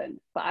person,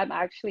 but I'm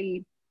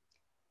actually,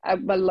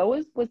 my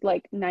lowest was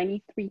like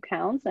 93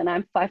 pounds and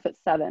I'm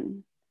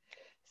 5'7".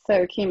 So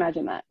can you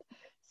imagine that?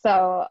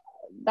 So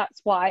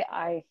that's why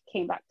I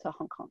came back to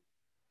Hong Kong.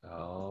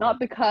 Oh.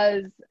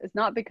 It's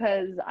not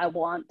because I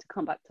want to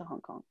come back to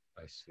Hong Kong.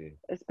 I see.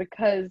 It's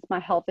because my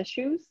health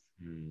issues.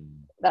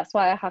 That's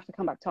why I have to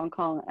come back to Hong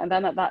Kong. And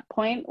then at that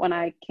point, when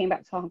I came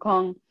back to Hong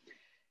Kong,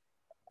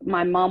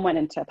 my mom went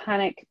into a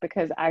panic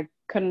because I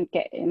couldn't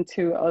get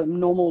into a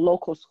normal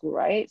local school,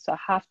 right? So I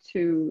have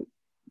to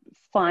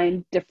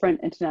find different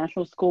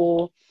international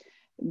school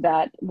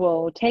that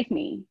will take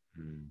me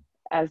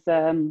as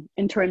an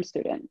interim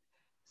student.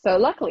 So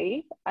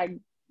luckily, I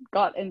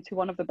got into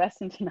one of the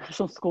best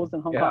international schools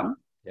in Hong Kong,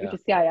 which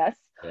is CIS.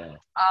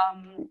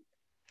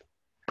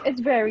 It's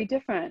very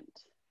different.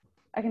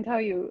 I can tell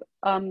you,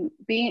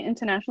 being in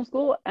international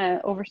school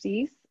and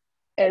overseas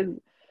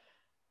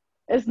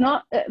is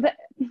not,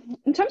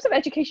 in terms of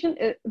education,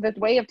 the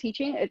way of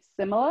teaching, it's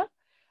similar,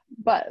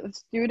 but the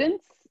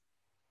students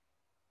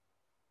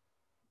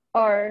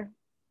are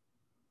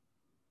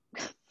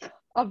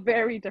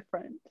very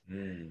different.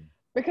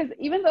 Because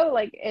even though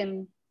like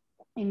in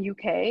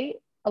UK,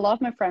 a lot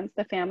of my friends,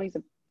 their families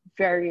are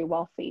very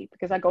wealthy,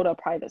 because I go to a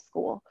private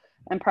school,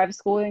 and private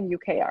school in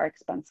UK are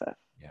expensive.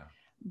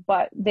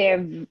 But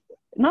they're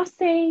not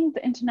saying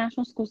the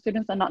international school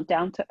students are not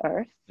down to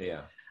earth.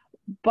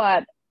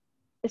 But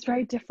it's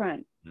very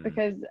different,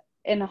 because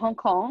in Hong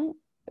Kong,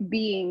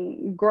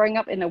 growing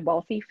up in a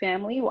wealthy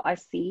family, what I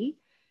see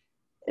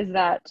is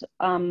that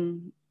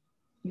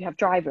you have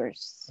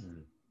drivers,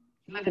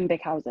 you live in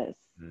big houses,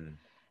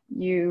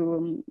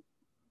 you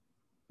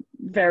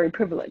very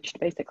privileged,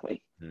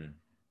 basically.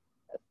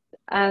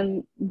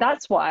 And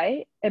that's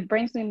why it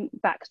brings me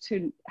back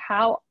to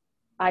how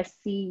I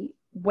see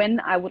when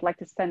I would like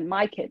to send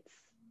my kids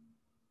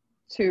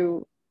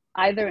to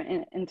either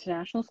an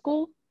international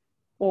school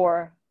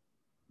or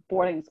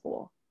boarding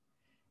school.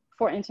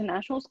 For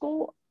international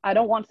school, I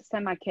don't want to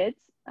send my kids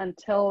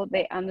until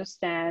they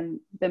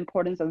understand the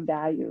importance of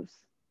values.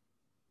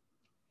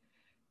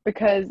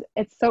 Because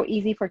it's so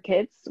easy for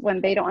kids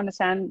when they don't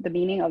understand the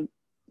meaning of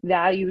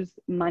values,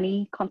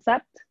 money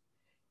concept.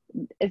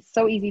 It's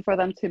so easy for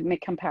them to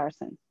make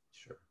comparisons.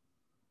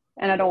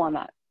 And I don't want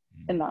that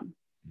in them.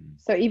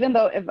 So even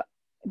though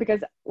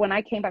because when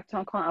I came back to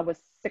Hong Kong, I was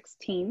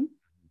 16.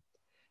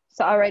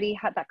 So I already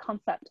had that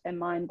concept in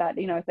mind that,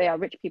 you know, if they are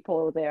rich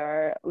people,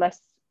 they're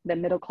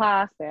middle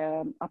class,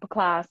 they're upper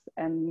class,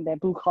 and they're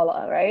blue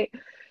collar, right?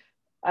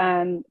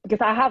 And because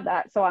I have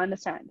that, so I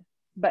understand.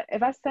 But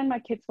if I send my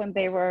kids when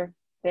they're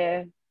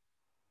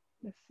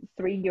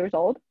 3 years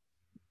old,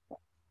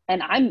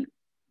 and I'm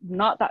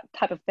not that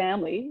type of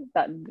family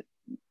that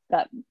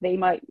they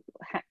might,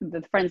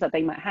 the friends that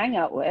they might hang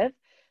out with,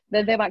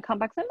 then they might come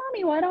back and say,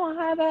 "Mommy, why don't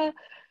I have a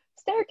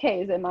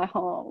staircase in my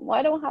home?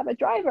 Why don't I have a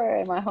driver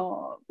in my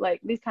home?" Like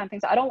these kind of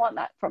things. I don't want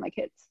that for my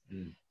kids.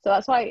 So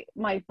that's why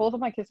both of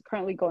my kids are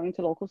currently going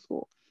to local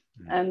school.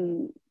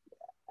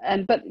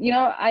 But you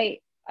know,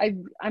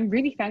 I'm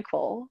really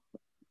thankful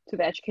to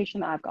the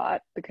education that I've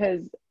got,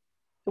 because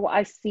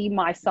I see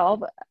myself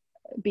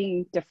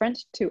being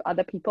different to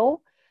other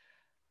people.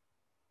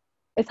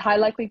 It's high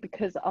likely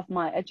because of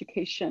my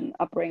education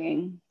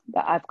upbringing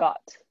that I've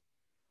got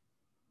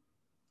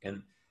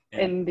and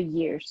in the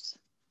years.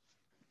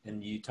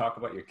 And you talk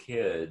about your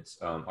kids.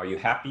 Are you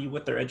happy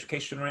with their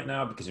education right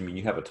now? Because I mean,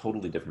 you have a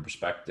totally different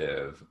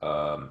perspective.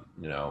 You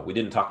know, we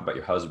didn't talk about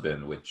your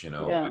husband, which, you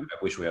know, I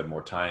wish we had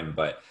more time,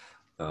 but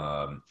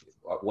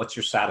what's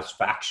your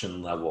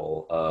satisfaction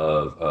level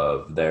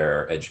of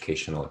their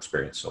educational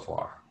experience so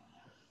far?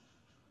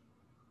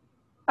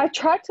 I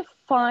tried to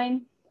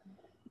find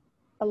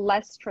a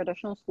less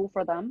traditional school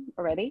for them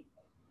already,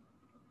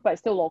 but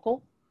still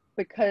local,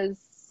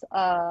 because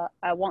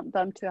I want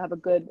them to have a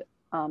good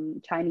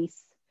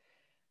Chinese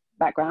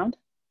background.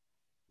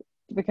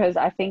 Because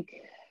I think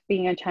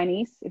being a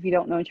Chinese, if you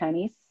don't know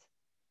Chinese,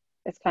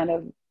 it's kind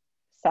of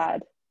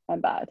sad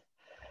and bad.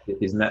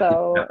 Isn't that,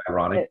 So isn't that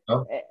ironic?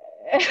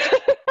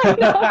 I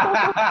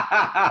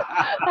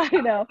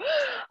know,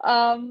 I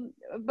know.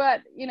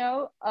 But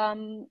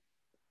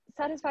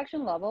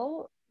satisfaction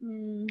level.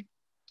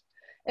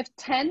 If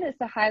 10 is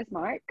the highest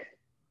mark,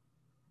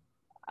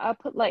 I'll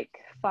put like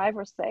 5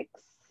 or 6.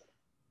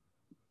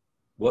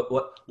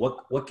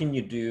 What can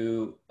you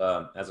do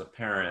as a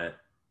parent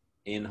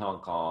in Hong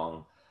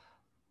Kong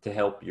to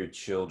help your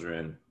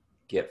children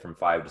get from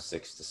 5 to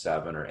 6 to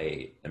 7 or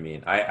 8? I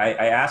mean, I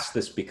ask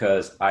this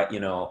because I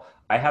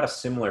had a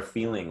similar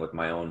feeling with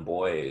my own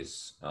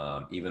boys,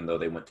 even though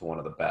they went to one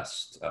of the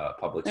best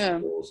public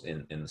schools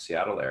in the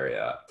Seattle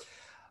area.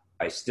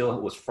 I still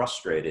was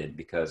frustrated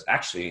because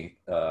actually,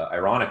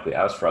 ironically,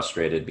 I was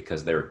frustrated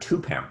because they were too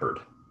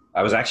pampered.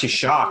 I was actually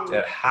shocked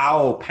at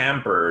how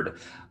pampered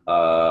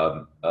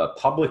a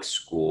public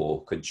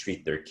school could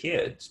treat their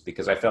kids,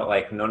 because I felt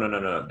like,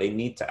 no. They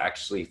need to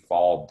actually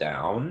fall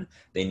down.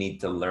 They need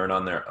to learn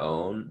on their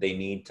own. They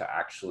need to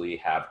actually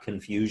have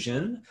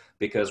confusion,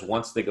 because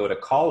once they go to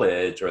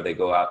college or they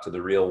go out to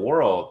the real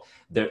world,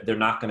 they're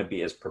not going to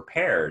be as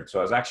prepared. So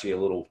I was actually a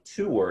little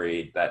too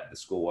worried that the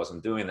school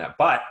wasn't doing that.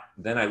 But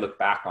then I look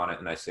back on it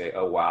and I say,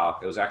 oh, wow,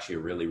 it was actually a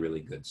really, really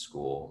good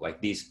school. Like,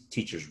 these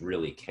teachers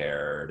really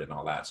cared and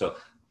all that. So,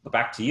 but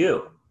back to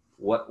you.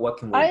 What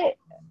can we...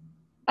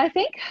 I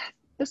think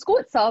the school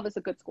itself is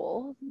a good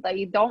school. That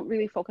you don't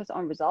really focus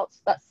on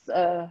results. That's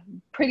a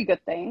pretty good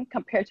thing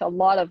compared to a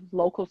lot of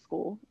local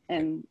school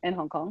in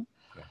Hong Kong.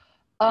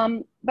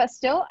 Okay. But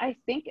still, I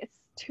think it's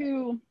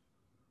too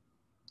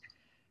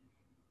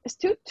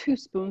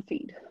spoon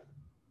feed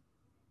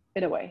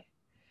in a way.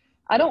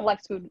 I don't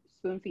like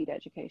spoon feed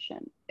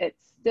education.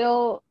 It's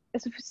still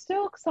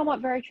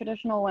somewhat very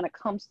traditional when it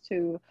comes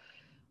to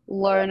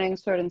learning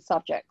certain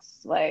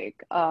subjects.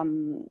 Like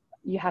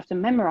you have to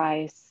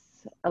memorize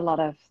a lot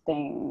of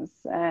things,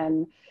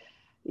 and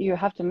you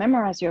have to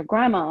memorize your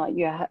grammar.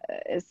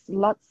 It's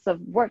lots of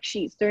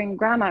worksheets during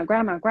grammar.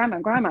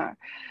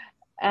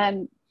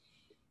 And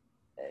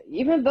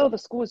even though the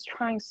school is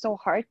trying so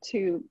hard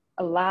to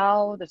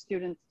allow the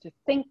students to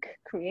think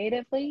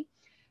creatively,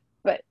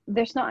 but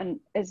there's not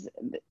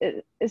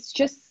it's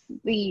just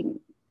the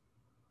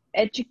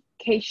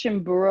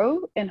education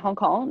bureau in Hong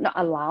Kong not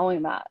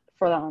allowing that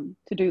for them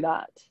to do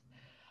that,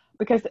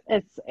 because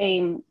it's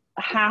a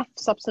half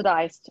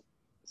subsidized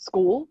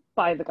school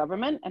by the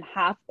government and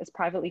half is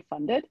privately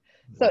funded.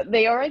 So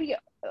they already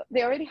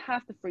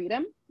have the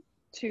freedom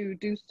to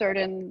do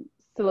certain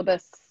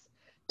syllabus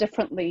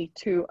differently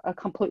to a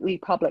completely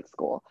public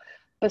school.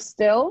 But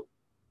still,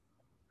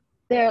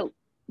 there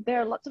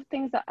are lots of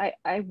things that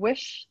I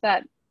wish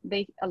that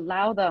they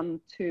allow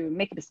them to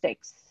make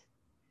mistakes.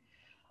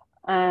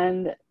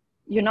 And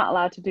you're not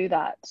allowed to do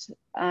that.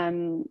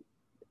 And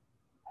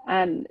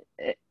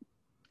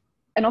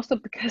also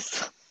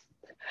because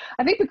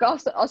I think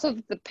because also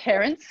the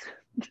parents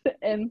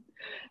in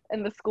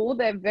the school,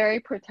 they're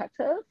very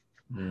protective,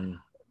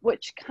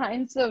 which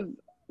kinds of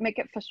make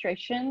it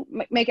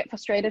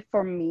frustrated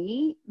for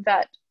me,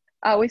 that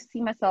I always see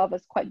myself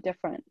as quite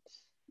different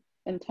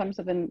in terms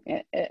of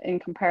in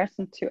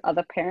comparison to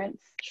other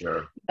parents.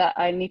 Sure. That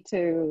I need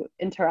to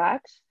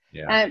interact.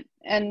 Yeah.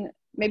 And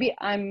maybe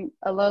I'm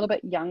a little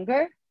bit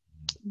younger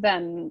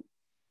than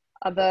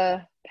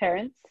other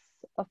parents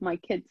of my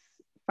kids'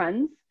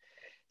 friends.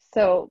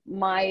 So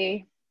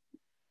my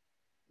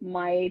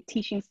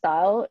teaching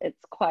style,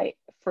 it's quite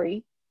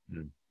free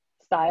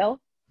style.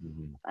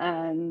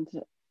 And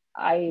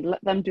I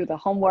let them do the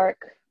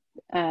homework,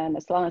 and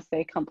as long as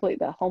they complete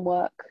the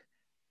homework,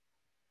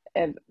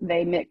 if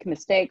they make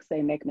mistakes,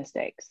 they make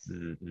mistakes.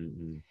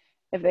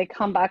 If they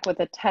come back with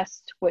a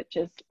test which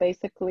is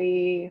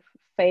basically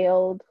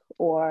failed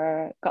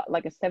or got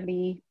like a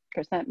 70%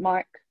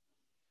 mark,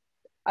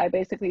 I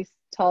basically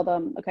tell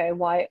them, okay,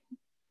 why?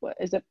 What,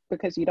 is it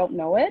because you don't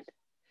know it?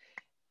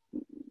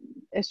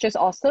 It's just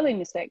all silly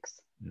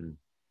mistakes.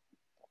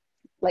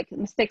 Like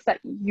mistakes that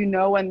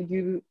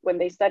when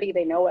they study,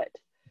 they know it.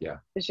 Yeah.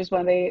 It's just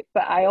but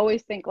I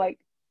always think, like,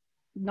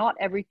 not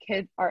every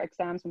kid are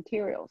exams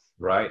materials.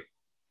 Right.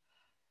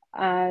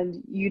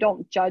 And you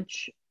don't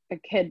judge a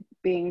kid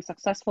being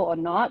successful or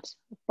not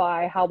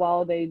by how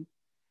well they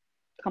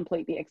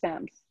complete the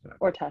exams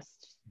or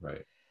tests.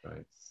 Right.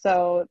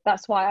 So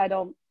that's why I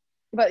don't,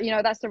 but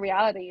that's the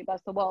reality.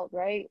 That's the world,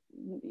 right?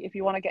 If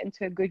you want to get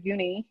into a good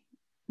uni,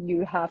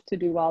 you have to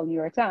do well in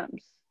your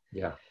exams.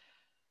 Yeah.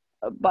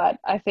 But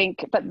I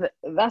think,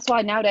 that's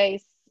why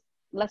nowadays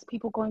less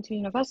people going to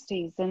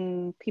universities,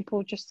 and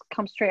people just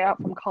come straight out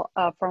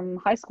from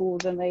high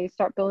schools and they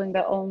start building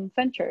their own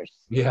ventures.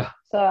 Yeah.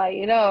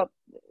 So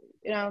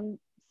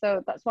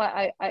so that's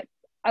why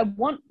I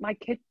want my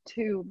kid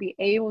to be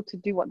able to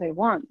do what they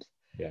want.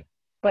 Yeah.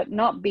 But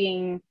not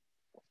being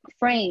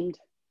framed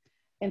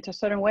into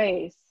certain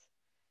ways,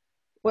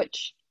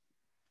 which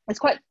is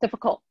quite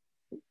difficult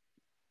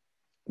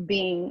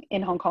being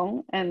in Hong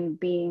Kong and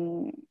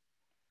being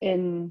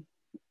in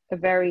a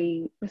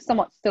very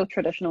somewhat still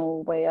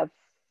traditional way of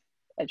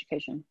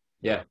education.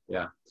 Yeah,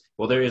 yeah.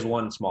 Well, there is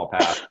one small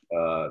path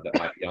that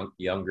my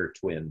younger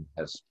twin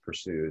has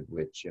pursued,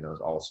 which is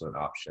also an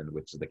option,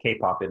 which is the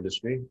K-pop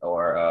industry.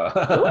 Or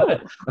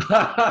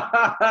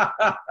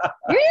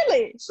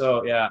Really?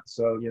 So yeah,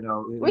 so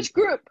which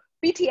group?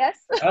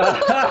 BTS?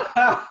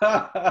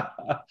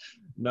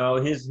 No,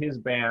 his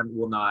band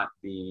will not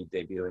be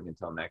debuting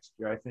until next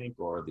year, I think,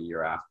 or the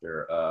year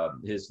after.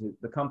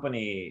 The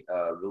company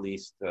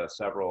released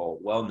several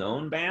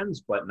well-known bands,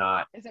 but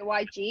not. Is it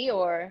YG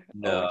or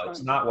No, which it's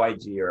one? not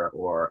YG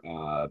or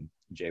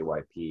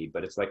JYP,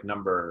 but it's like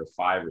number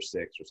 5 or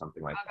 6 or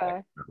something like that. I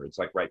can't remember. It's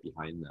like right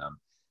behind them.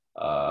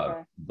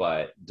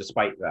 But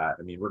despite that,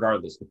 I mean,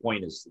 regardless, the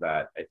point is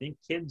that I think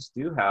kids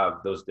do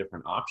have those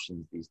different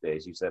options these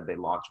days. You said they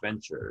launch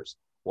ventures.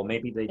 Well,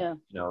 maybe they,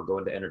 go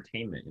into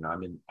entertainment.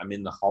 I'm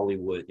in the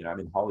Hollywood. I'm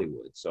in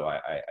Hollywood, so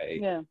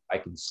I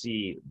can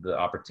see the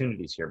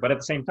opportunities here. But at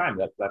the same time,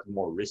 that's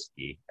more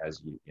risky,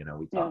 as we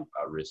talk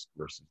about risk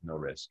versus no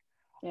risk.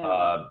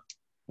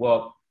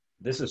 Well,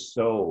 this is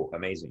so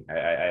amazing.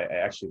 I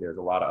actually, there's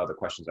a lot of other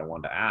questions I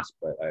wanted to ask,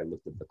 but I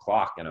looked at the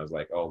clock and I was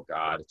like, oh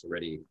God, it's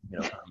already,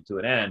 coming to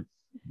an end.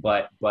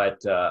 But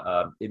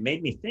it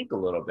made me think a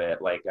little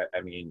bit. Like,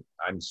 I mean,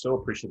 I'm so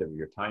appreciative of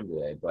your time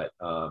today, but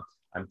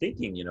I'm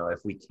thinking,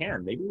 if we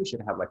can, maybe we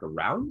should have like a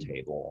round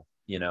table,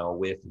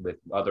 with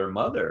other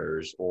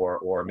mothers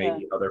or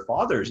maybe other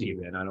fathers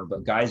even. I don't know,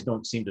 but guys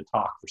don't seem to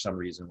talk for some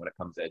reason when it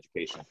comes to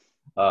education.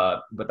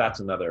 But that's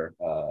another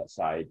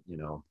side,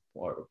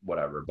 or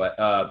whatever.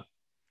 But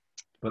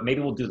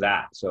maybe we'll do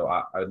that. So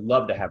I'd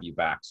love to have you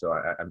back. So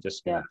I'm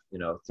just gonna,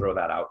 throw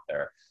that out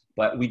there.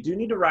 But we do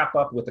need to wrap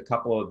up with a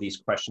couple of these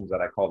questions that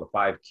I call the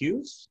 5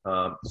 Qs.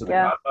 So the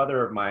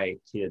godmother of my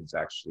kids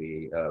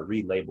actually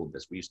relabeled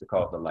this. We used to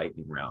call it the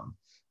lightning round.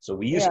 So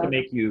we used to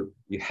make you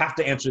have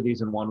to answer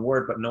these in one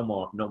word, but no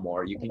more.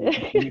 You can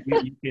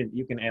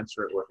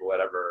answer it with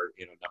whatever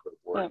number of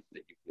words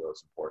that you feel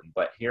is important.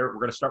 But here we're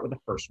going to start with the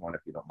first one,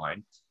 if you don't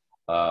mind.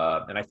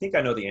 And I think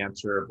I know the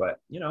answer, but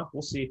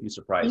we'll see if you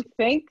surprise me. You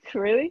think,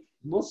 really?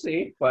 We'll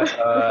see. But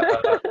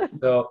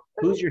so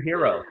who's your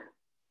hero?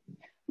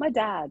 My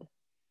dad.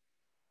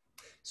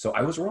 So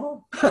I was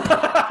wrong.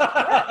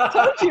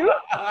 Told you.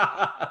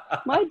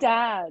 My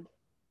dad.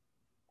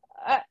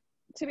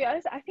 To be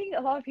honest, I think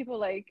a lot of people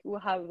will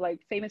have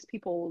famous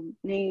people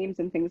names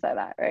and things like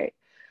that, right?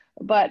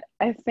 But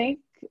I think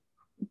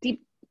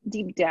deep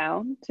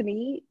down to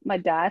me, my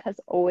dad has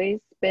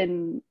always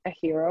been a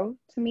hero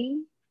to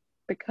me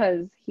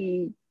because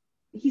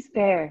he's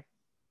there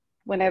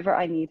whenever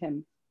I need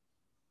him.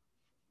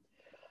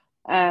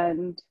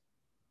 And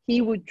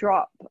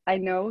I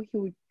know he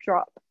would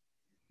drop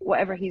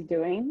whatever he's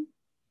doing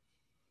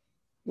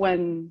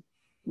when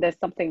there's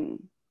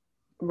something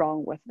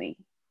wrong with me.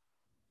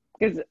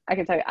 Because I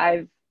can tell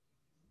you,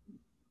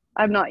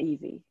 I'm not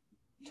easy.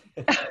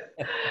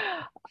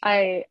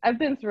 I've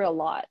been through a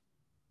lot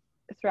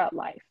throughout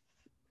life.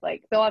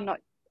 Though I'm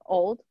not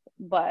old,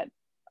 but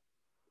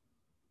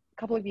a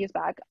couple of years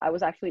back, I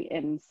was actually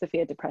in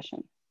severe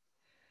depression.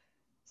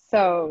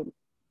 So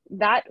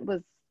that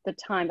was the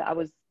time that I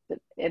was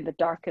in the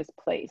darkest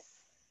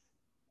place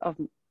of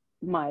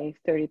my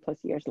 30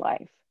 plus years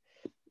life.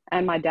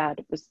 And my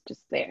dad was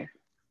just there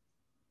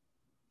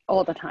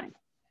all the time.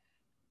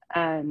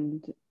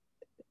 And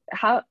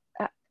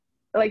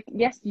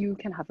yes, you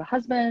can have a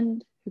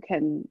husband who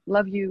can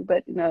love you,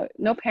 but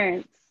no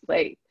parents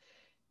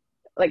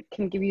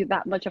can give you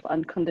that much of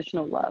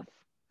unconditional love.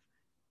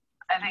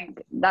 I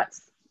think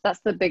that's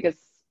the biggest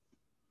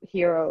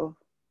hero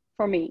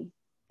for me.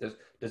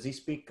 Does he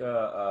speak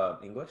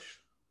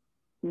English?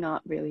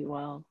 Not really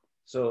well.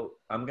 So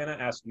I'm gonna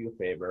ask you a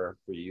favor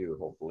for you,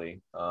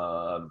 hopefully.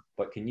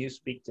 But can you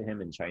speak to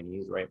him in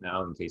Chinese right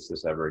now in case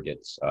this ever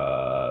gets,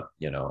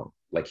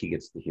 he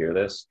gets to hear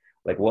this?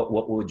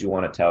 What would you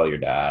want to tell your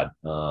dad?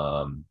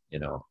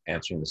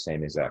 Answering the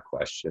same exact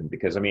question,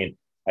 because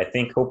I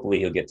think hopefully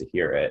he'll get to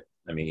hear it.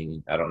 I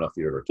don't know if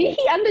you ever told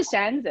he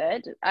understands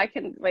it. I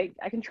can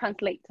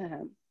translate to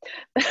him.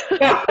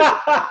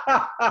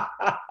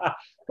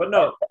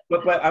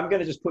 but I'm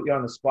gonna just put you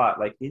on the spot.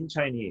 In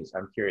Chinese,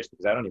 I'm curious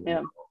because I don't even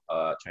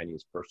know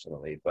Chinese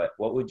personally. But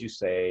what would you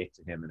say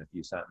to him in a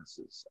few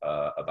sentences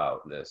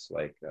about this?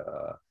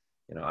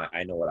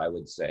 I know what I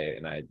would say,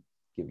 and I'd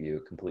give you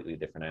a completely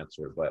different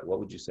answer. But what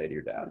would you say to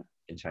your dad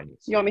in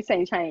Chinese? You want me to say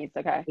in Chinese?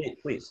 Okay.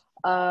 Please.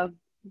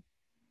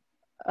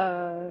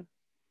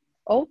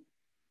 好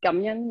感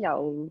恩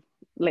有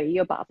你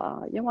嘅爸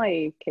爸，因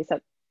為其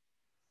實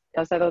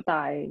由細到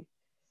大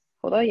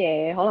好多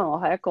嘢，可能我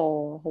係一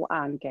個好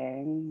硬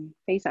頸、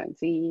非常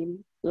之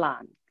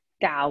難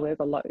教嘅一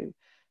個女，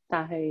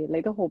但係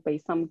你都好俾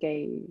心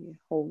機、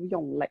好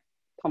用力，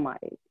同埋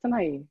真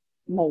係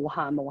無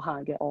限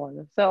嘅愛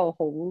咯，所以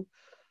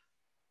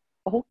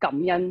我好感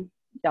恩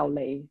有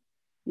你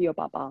呢個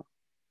爸爸。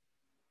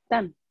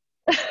Done.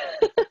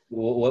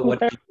 What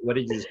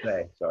did you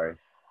say? Sorry.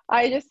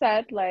 I just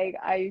said, like,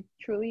 I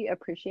truly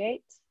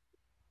appreciate,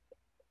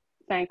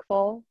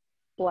 thankful,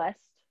 blessed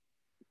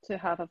to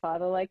have a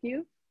father like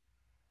you.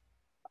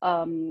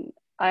 I'm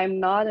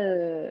not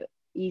a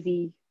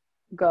easy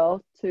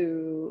girl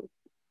to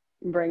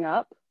bring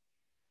up.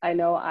 I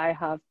know I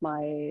have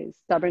my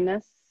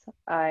stubbornness.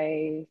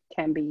 I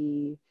can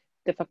be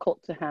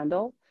difficult to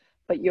handle,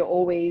 but you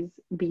always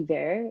be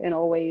there and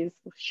always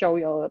show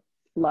your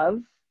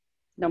love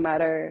no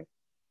matter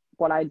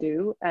what I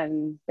do,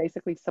 and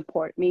basically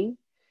support me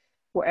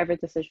whatever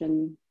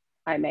decision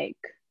I make.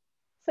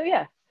 So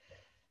yeah,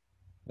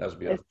 That was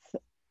beautiful.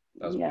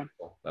 That was yeah,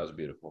 beautiful. That was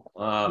beautiful.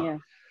 yeah.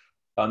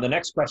 The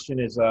next question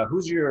is,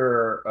 who's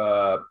your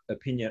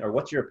opinion, or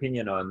what's your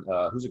opinion on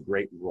who's a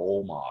great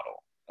role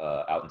model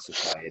out in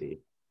society?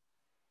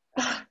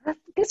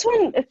 This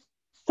one is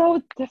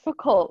so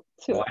difficult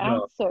to Oh,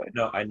 answer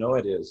I know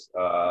it is,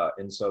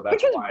 and so that's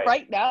because why.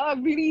 right now I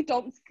really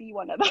don't see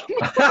one of them.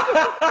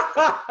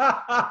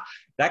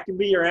 That can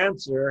be your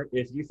answer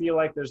if you feel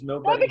like there's No,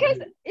 nobody. because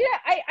yeah,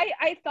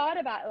 I thought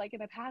about, like, in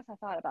the past, I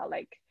thought about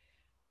like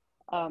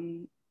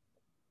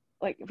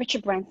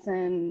Richard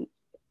Branson,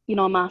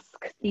 Elon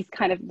Musk, these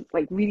kind of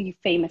like really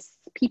famous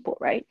people,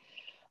 right?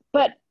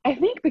 But I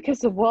think because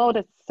the world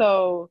is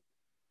so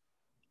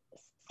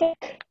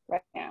sick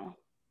right now,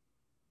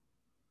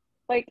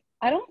 like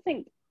I don't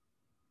think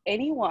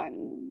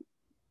anyone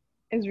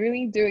is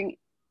really doing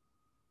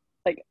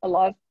like a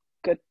lot of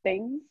good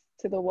things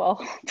to the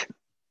world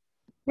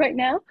right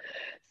now.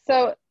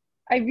 So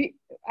I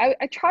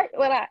tried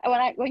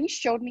when you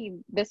showed me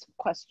this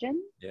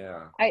question,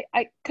 Yeah.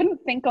 I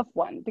couldn't think of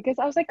one because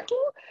I was like,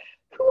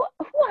 who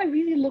I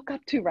really look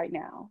up to right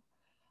now.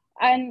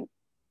 And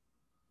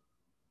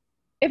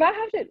if I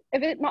have to,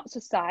 if it not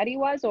society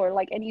wise or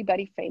like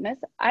anybody famous,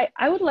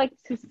 I would like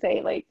to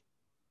say, like,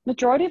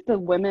 majority of the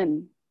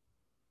women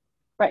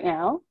right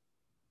now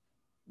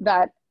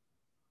that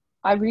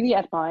I really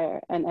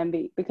admire and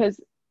envy,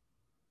 because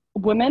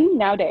women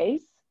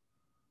nowadays,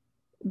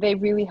 they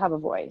really have a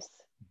voice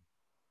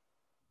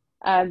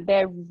and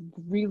they're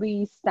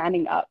really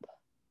standing up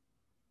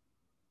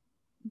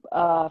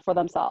for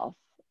themselves,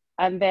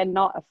 and they're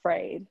not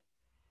afraid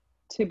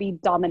to be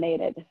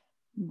dominated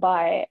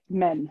by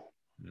men,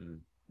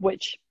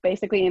 which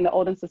basically in the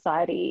olden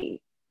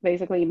society,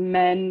 basically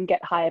men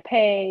get higher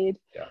paid,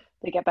 Yeah.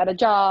 they get better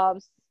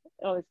jobs,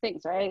 all these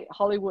things, right?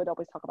 Hollywood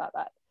always talk about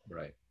that.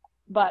 Right.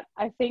 But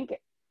I think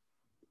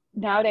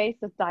nowadays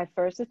the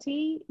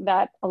diversity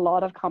that a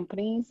lot of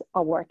companies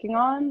are working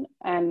on,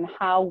 and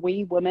how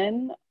we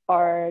women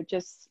are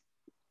just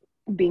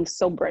being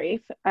so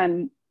brave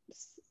and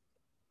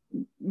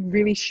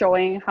really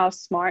showing how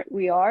smart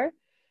we are,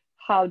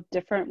 how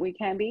different we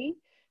can be.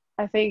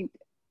 I think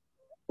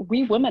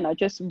we women are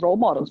just role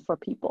models for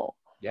people.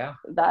 Yeah.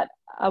 That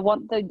I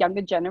want the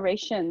younger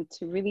generation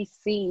to really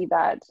see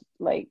that,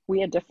 like,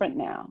 we are different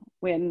now.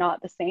 We're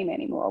not the same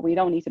anymore. We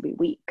don't need to be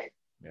weak.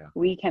 Yeah.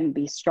 We can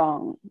be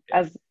strong. Yeah.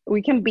 As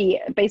we can be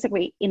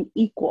basically in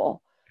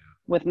equal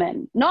with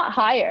men, not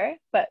higher,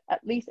 but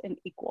at least in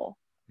equal.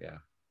 Yeah.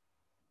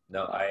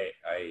 No,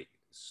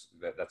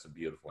 that's a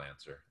beautiful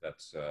answer.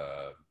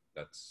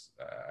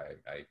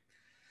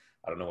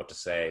 I don't know what to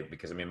say,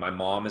 because I mean, my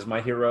mom is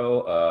my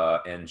hero,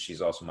 and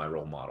she's also my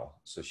role model.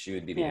 So she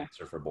would be the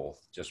answer for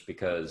both, just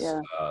because,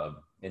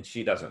 and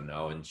she doesn't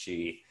know, and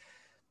she,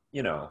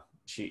 you know,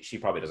 she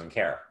probably doesn't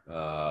care.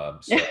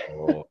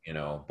 So, you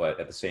know, but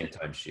at the same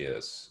time she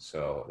is.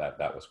 So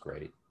that was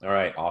great. All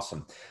right.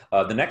 Awesome.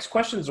 The next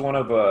question is one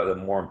of the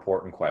more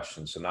important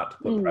questions. So not to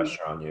put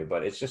pressure on you,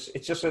 but it's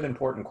just an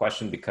important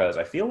question, because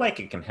I feel like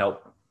it can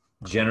help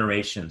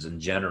generations and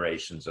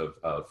generations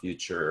of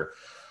future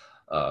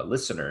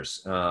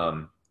listeners.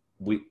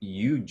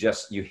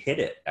 You hit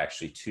it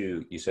actually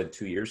you said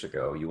 2 years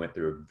ago, you went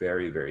through a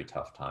very, very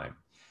tough time.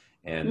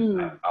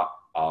 And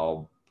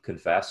I'll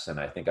confess, and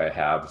I think I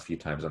have a few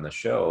times on the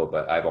show,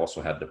 but I've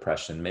also had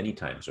depression many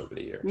times over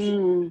the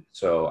years.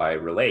 So I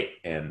relate.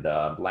 And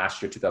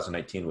last year,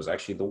 2019, was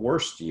actually the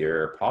worst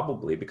year,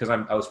 probably, because I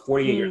was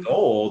 48 years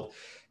old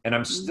and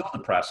I'm still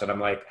depressed. And I'm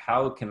like,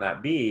 how can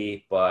that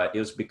be? But it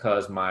was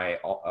because my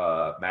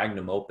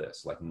magnum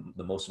opus, like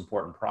the most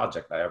important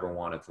project I ever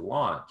wanted to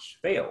launch,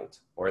 failed,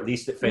 or at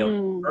least it failed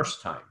the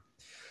first time.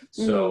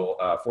 So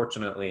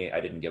fortunately, I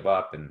didn't give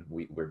up, and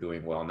we're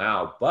doing well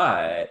now.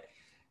 But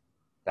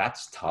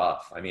that's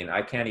tough. I mean,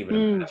 I can't even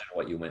imagine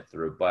what you went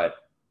through. But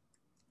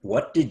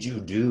what did you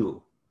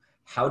do?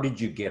 How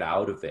did you get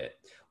out of it?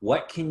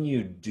 What can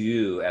you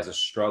do as a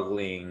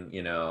struggling,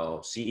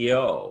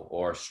 CEO,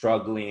 or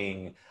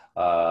struggling,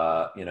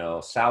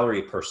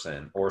 salary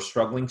person, or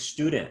struggling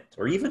student,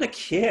 or even a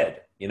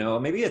kid,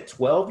 maybe a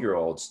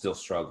 12-year-old still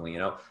struggling,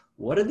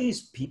 what do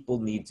these people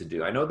need to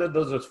do? I know that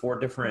those are 4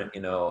 different,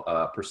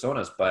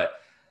 personas, but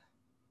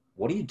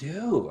what do you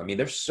do? I mean,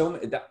 there's so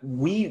many that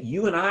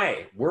you and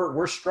I,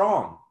 we're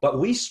strong, but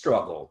we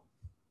struggled.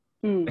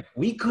 Like,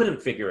 we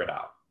couldn't figure it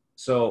out.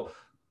 So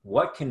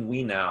what can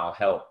we now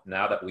help,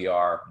 now that we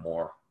are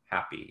more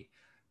happy?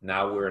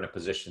 now we're in a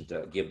position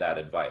to give that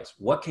advice.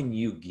 What can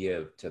you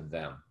give to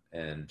them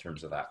in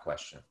terms of that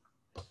question?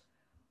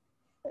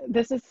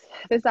 This is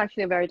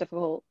actually a very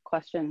difficult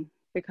question,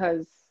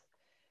 because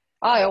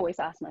I always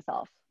ask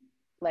myself,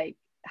 like,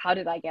 how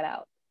did I get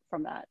out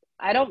from that?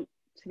 I don't,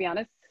 to be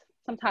honest,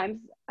 sometimes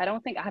I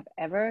don't think I've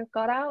ever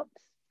got out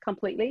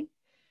completely,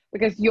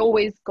 because you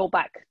always go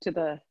back to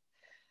the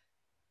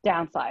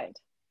downside.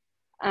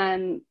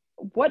 And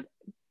what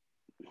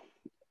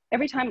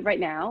every time right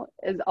now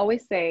is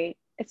always say,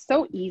 it's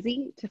so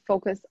easy to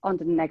focus on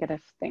the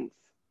negative things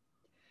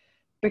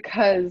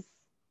because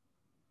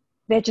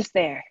they're just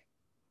there.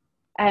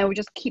 And we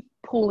just keep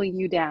pulling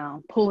you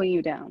down, pulling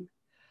you down.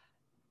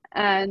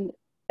 And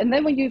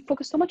then when you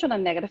focus so much on the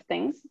negative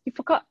things, you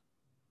forgot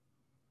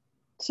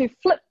to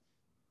flip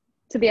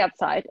to the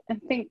outside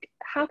and think,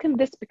 how can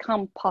this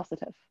become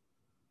positive?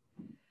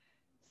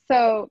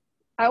 So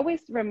I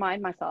always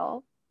remind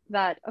myself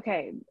that,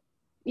 okay,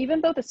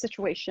 even though the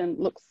situation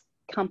looks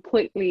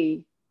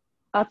completely,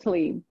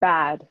 utterly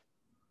bad,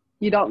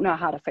 you don't know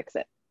how to fix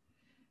it.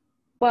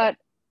 But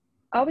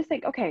I always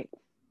think, okay,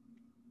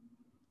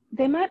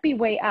 there might be a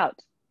way out.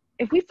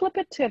 If we flip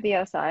it to the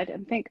other side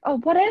and think, oh,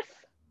 what if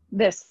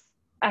this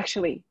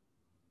actually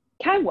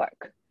can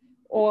work?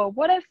 Or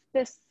what if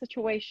this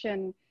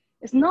situation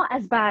is not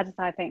as bad as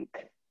I think?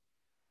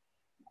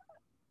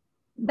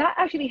 That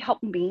actually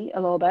helped me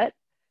a little bit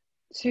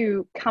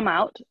to come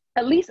out,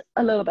 at least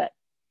a little bit.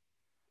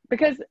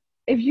 Because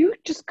if you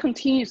just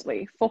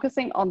continuously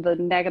focusing on the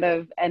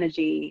negative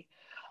energy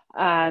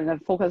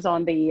and focus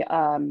on the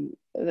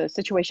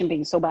situation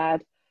being so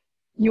bad,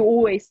 you're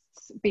always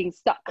being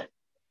stuck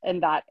in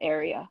that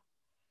area.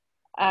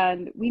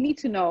 And we need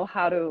to know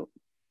how to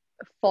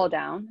fall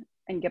down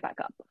and get back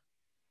up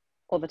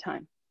all the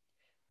time.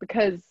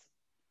 Because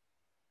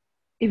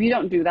if you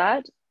don't do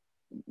that,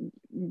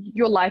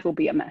 your life will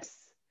be a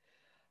mess.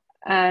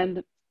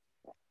 And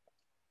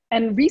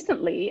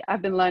recently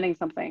I've been learning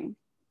something.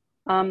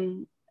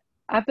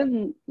 I've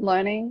been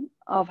learning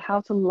of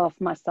how to love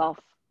myself.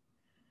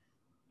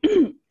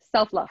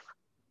 Self-love.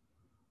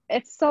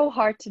 It's so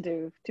hard to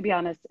do, to be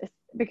honest. It's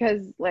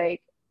because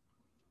like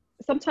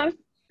sometimes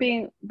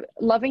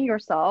loving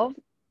yourself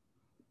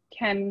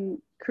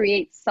can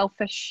create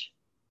selfish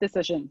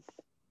decisions,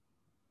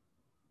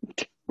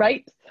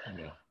 right?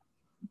 Yeah.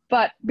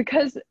 But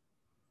because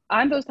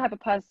I'm those type of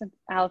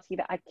personality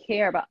that I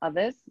care about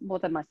others more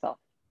than myself.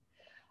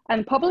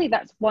 And probably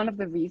that's one of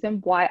the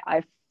reasons why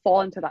I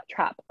fall into that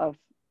trap of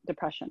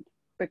depression,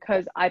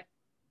 because I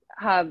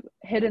have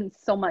hidden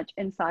so much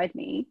inside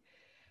me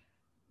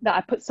that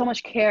I put so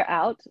much care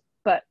out,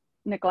 but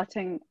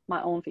neglecting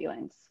my own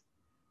feelings.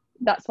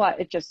 That's why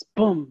it just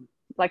boom,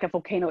 like a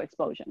volcano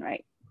explosion,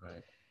 right?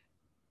 Right.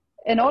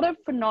 In order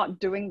for not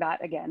doing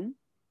that again,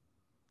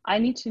 I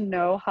need to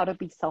know how to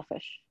be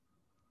selfish.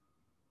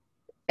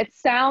 It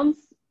sounds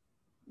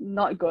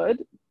not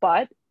good,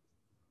 but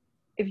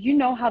if you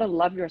know how to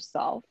love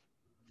yourself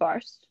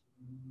first,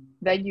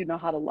 then you know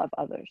how to love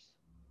others.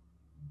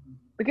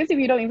 Because if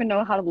you don't even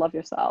know how to love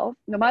yourself,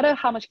 no matter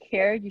how much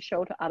care you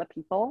show to other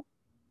people,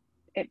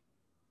 it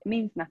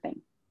means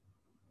nothing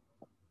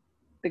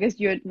because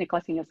you're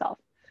neglecting yourself.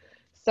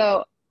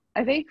 So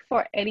I think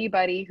for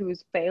anybody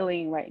who's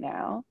failing right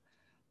now,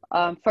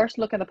 first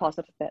look at the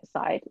positive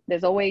side.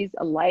 There's always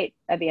a light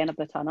at the end of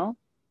the tunnel.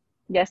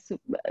 Yes,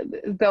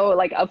 though,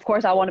 like, of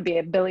course, I want to be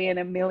a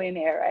billionaire,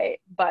 millionaire,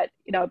 right? But,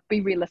 you know, be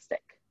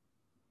realistic.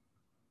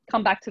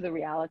 Come back to the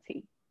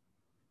reality.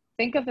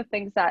 Think of the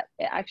things that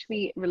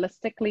actually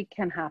realistically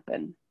can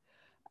happen.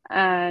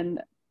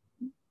 And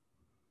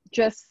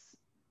just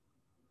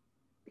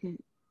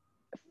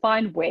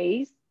find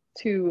ways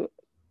to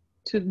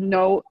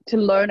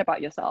learn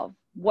about yourself.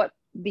 What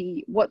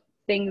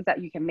things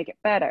that you can make it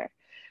better.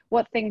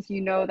 What things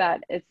you know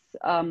that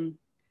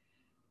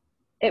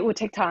it will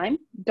take time.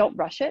 Don't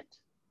rush it.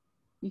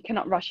 You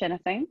cannot rush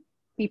anything.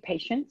 Be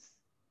patient.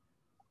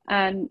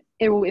 And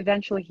it will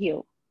eventually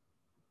heal.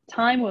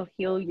 Time will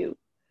heal you.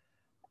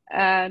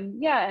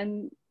 And yeah,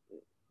 and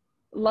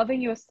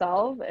loving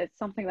yourself, it's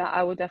something that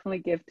I would definitely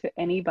give to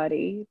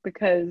anybody,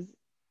 because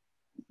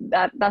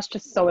that's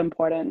just so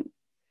important.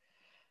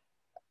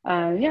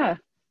 Yeah,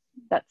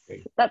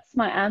 that's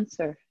my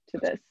answer to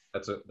this.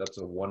 That's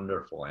a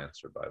wonderful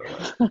answer, by the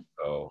way.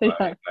 So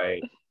Yeah.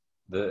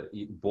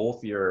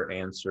 Both your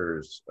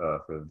answers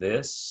for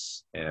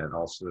this and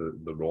also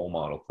the role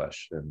model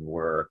question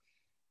were,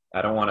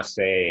 I don't want to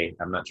say,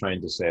 I'm not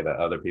trying to say that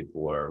other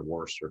people are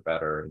worse or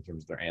better in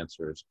terms of their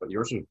answers, but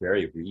yours was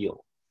very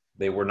real.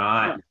 They were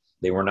not,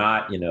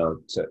 you know,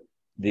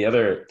 the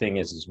other thing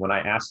is when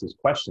I ask these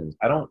questions,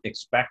 I don't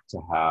expect to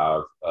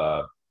have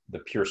the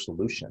pure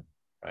solution,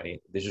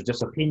 right? These are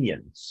just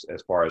opinions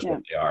as far as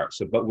what they are.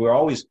 So, but we're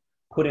always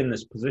put in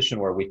this position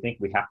where we think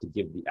we have to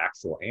give the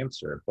actual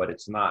answer, but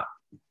it's not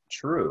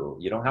true.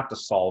 You don't have to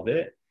solve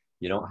it.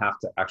 You don't have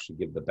to actually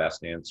give the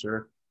best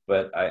answer.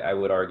 But I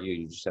would argue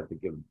you just have to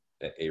give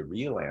a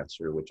real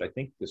answer, which I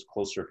think is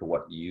closer to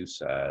what you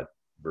said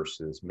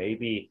versus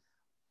maybe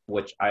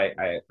which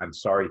I'm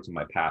sorry to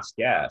my past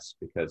guests,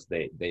 because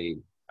they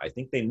I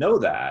think they know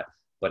that,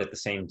 but at the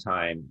same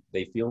time,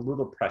 they feel a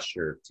little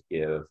pressure to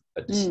give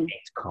a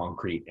distinct,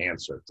 concrete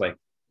answer. It's like,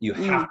 you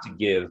have to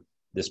give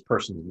this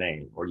person's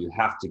name, or you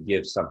have to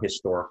give some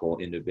historical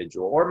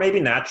individual, or maybe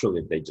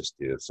naturally they just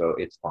do. So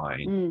it's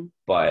fine.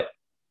 But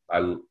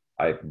I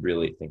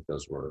really think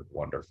those were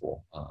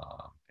wonderful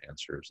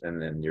answers.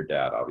 And then your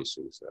dad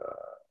obviously is,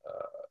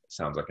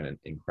 sounds like an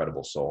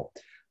incredible soul.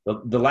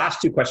 The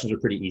last two questions are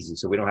pretty easy,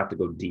 so we don't have to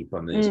go deep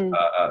on these.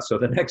 So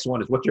the next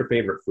one is, what's your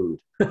favorite food?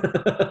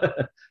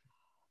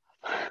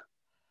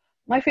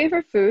 My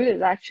favorite food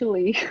is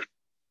actually,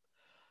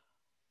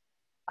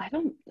 I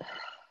don't,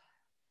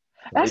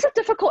 that's a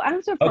difficult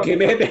answer for okay,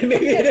 me. maybe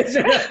it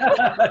isn't.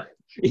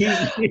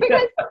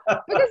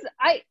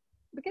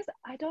 because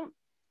I don't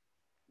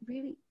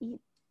really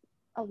eat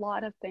a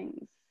lot of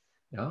things.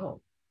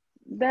 Oh.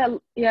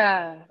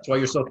 Yeah. That's why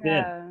you're so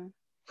thin.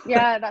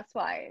 Yeah, that's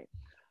why.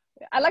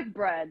 I like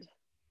bread.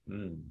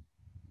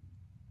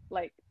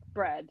 Like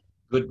bread.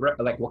 Good bread?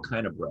 Like what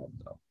kind of bread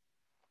though?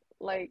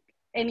 Like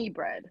any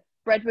bread.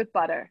 Bread with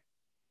butter.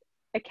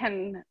 It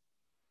can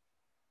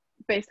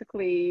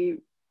basically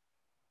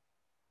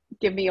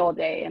give me all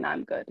day and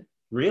I'm good.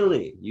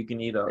 Really? You can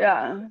eat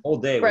a whole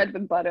day bread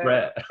with butter.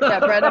 Bread. Yeah,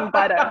 bread and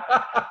butter.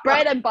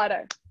 Bread and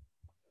butter.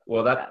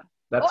 Well,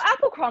 that's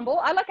apple crumble.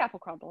 I like apple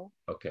crumble.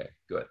 Okay,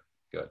 good.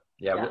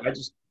 Yeah. I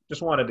just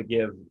wanted to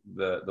give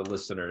the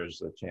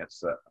listeners a chance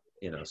to,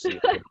 see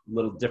a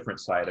little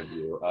different side of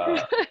you.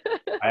 I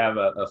have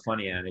a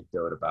funny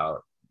anecdote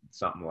about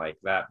something like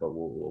that, but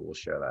we'll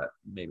share that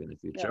maybe in the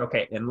future. Yeah.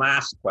 Okay, and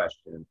last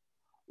question: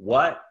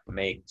 what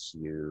makes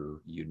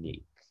you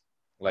unique?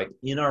 Like,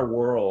 in our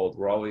world,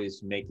 we're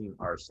always making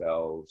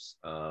ourselves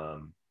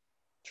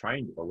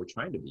we're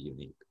trying to be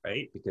unique,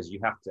 right? Because you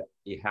have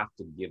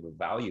to give a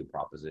value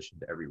proposition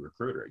to every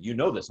recruiter. You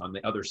know this on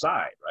the other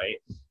side, right?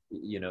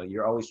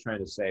 You're always trying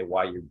to say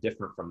why you're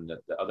different from the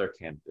other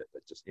candidate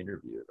that just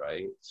interviewed,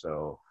 right?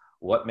 So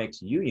what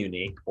makes you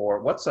unique, or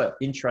what's an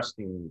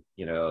interesting,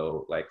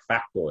 like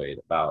factoid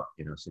about,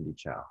 Cindy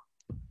Chow?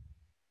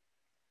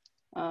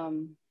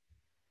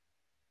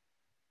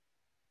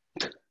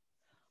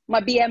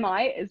 My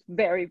BMI is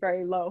very,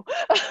 very low.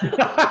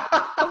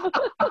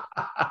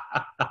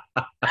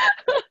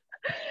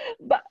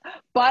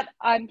 but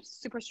I'm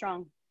super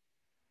strong.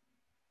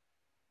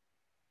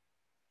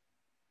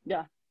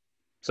 Yeah.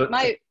 So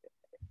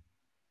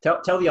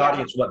tell the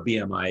audience what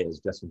BMI is,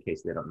 just in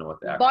case they don't know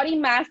what that is. Body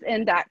mass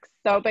index.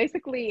 So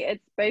basically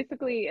it's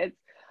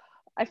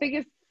I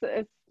think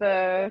it's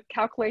the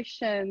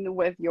calculation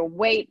with your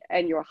weight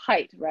and your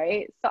height,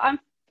 right?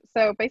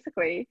 So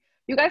basically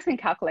you guys can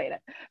calculate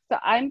it. So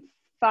I'm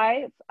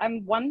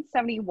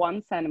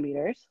 171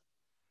 centimeters.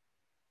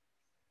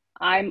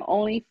 I'm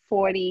only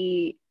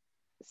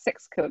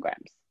 46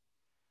 kilograms.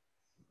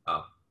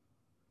 Oh.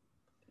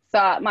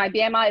 So my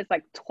BMI is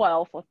like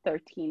 12 or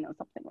 13 or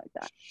something like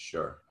that.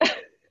 Sure.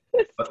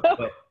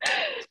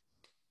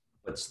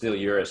 But still,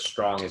 you're as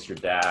strong as your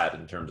dad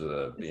in terms of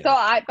the.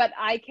 But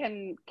I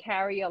can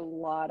carry a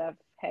lot of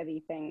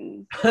heavy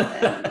things.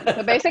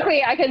 So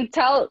basically, I can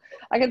tell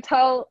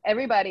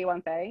everybody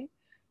one thing: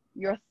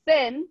 you're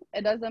thin.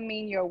 It doesn't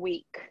mean you're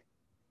weak.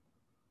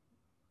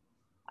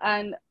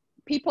 And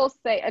people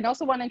say, and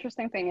also one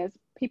interesting thing is,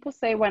 people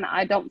say when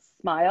I don't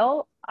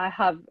smile, I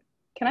have.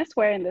 Can I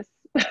swear in this?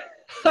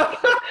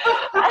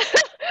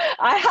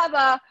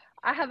 I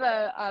have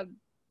a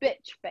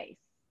bitch face.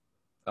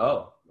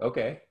 Oh,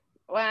 okay.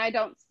 When I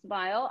don't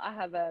smile, I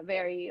have a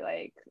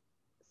very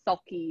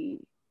sulky,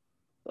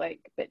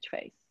 bitch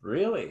face.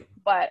 Really?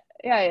 But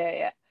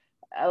yeah.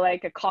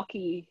 Like a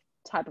cocky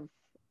type of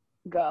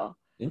girl.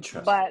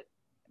 Interesting. But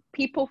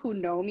people who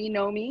know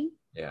me.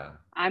 Yeah.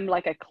 I'm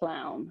like a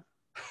clown.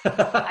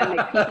 I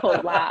make people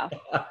laugh.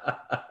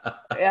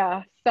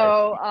 Yeah.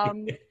 So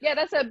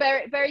that's a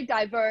very, very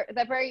diverse,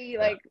 that very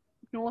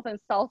North and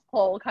South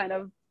Pole kind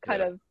of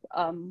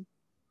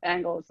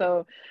angle.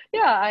 So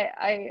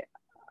yeah,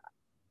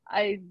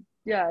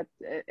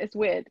 it's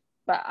weird,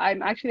 but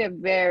I'm actually a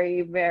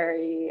very,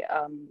 very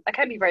I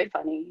can be very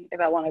funny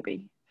if I want to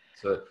be.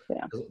 So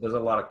yeah, there's a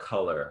lot of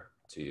color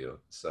to you.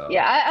 So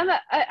yeah,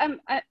 I'm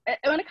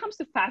when it comes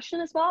to fashion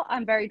as well,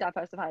 I'm very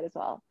diversified as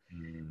well.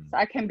 So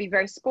I can be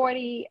very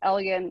sporty,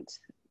 elegant,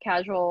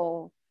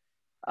 casual,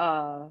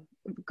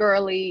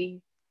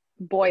 girly,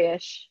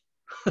 boyish,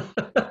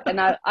 and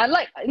I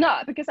like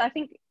because I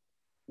think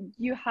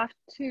you have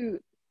to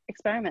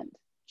experiment.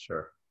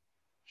 Sure.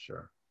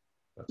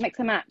 Mix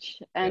and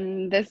match,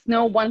 and there's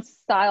no one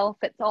style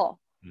fits all.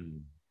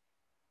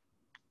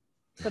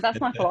 So that's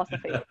my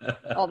philosophy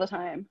all the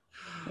time.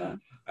 Yeah.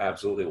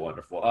 Absolutely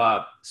wonderful.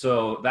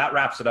 So that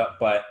wraps it up.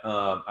 But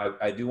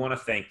I do want to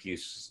thank you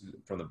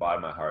from the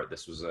bottom of my heart.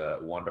 This was a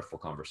wonderful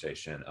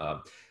conversation.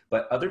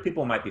 But other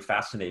people might be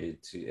fascinated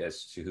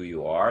as to who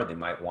you are. They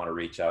might want to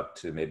reach out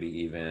to maybe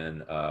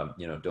even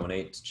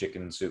donate to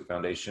Chicken Soup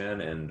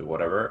Foundation and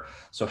whatever.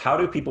 So how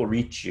do people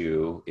reach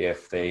you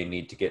if they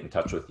need to get in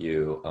touch with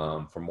you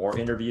for more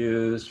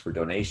interviews, for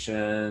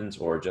donations,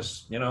 or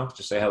just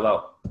say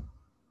hello?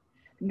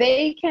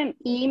 They can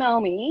email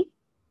me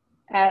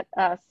at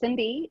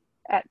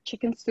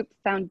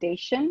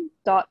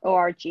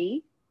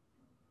cindy@chickensoupfoundation.org,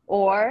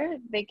 or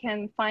they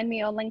can find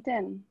me on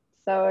LinkedIn.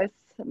 So it's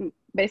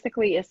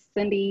basically a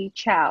Cindy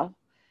Chow.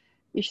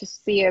 You should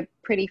see a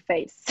pretty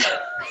face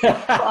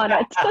on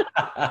it.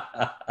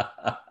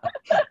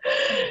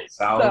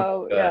 Sounds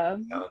good. Yeah.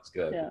 Sounds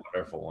good. Yeah.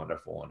 Wonderful,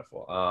 wonderful,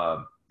 wonderful.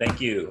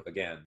 Thank you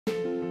again.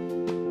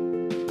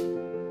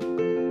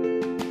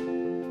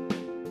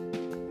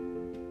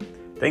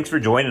 Thanks for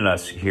joining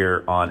us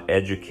here on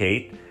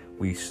Educate.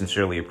 We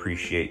sincerely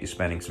appreciate you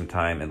spending some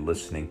time and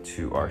listening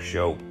to our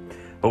show.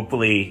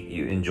 Hopefully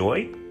you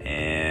enjoyed,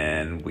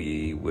 and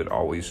we would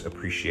always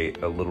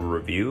appreciate a little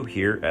review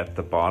here at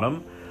the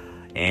bottom.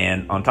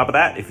 And on top of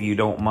that, if you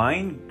don't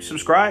mind,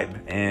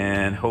 subscribe,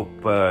 and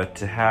hope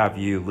to have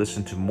you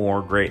listen to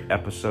more great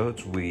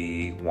episodes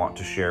we want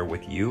to share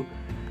with you,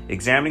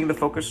 examining the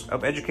focus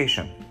of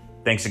education.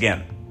 Thanks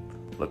again.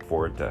 Look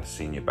forward to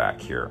seeing you back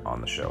here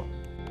on the show.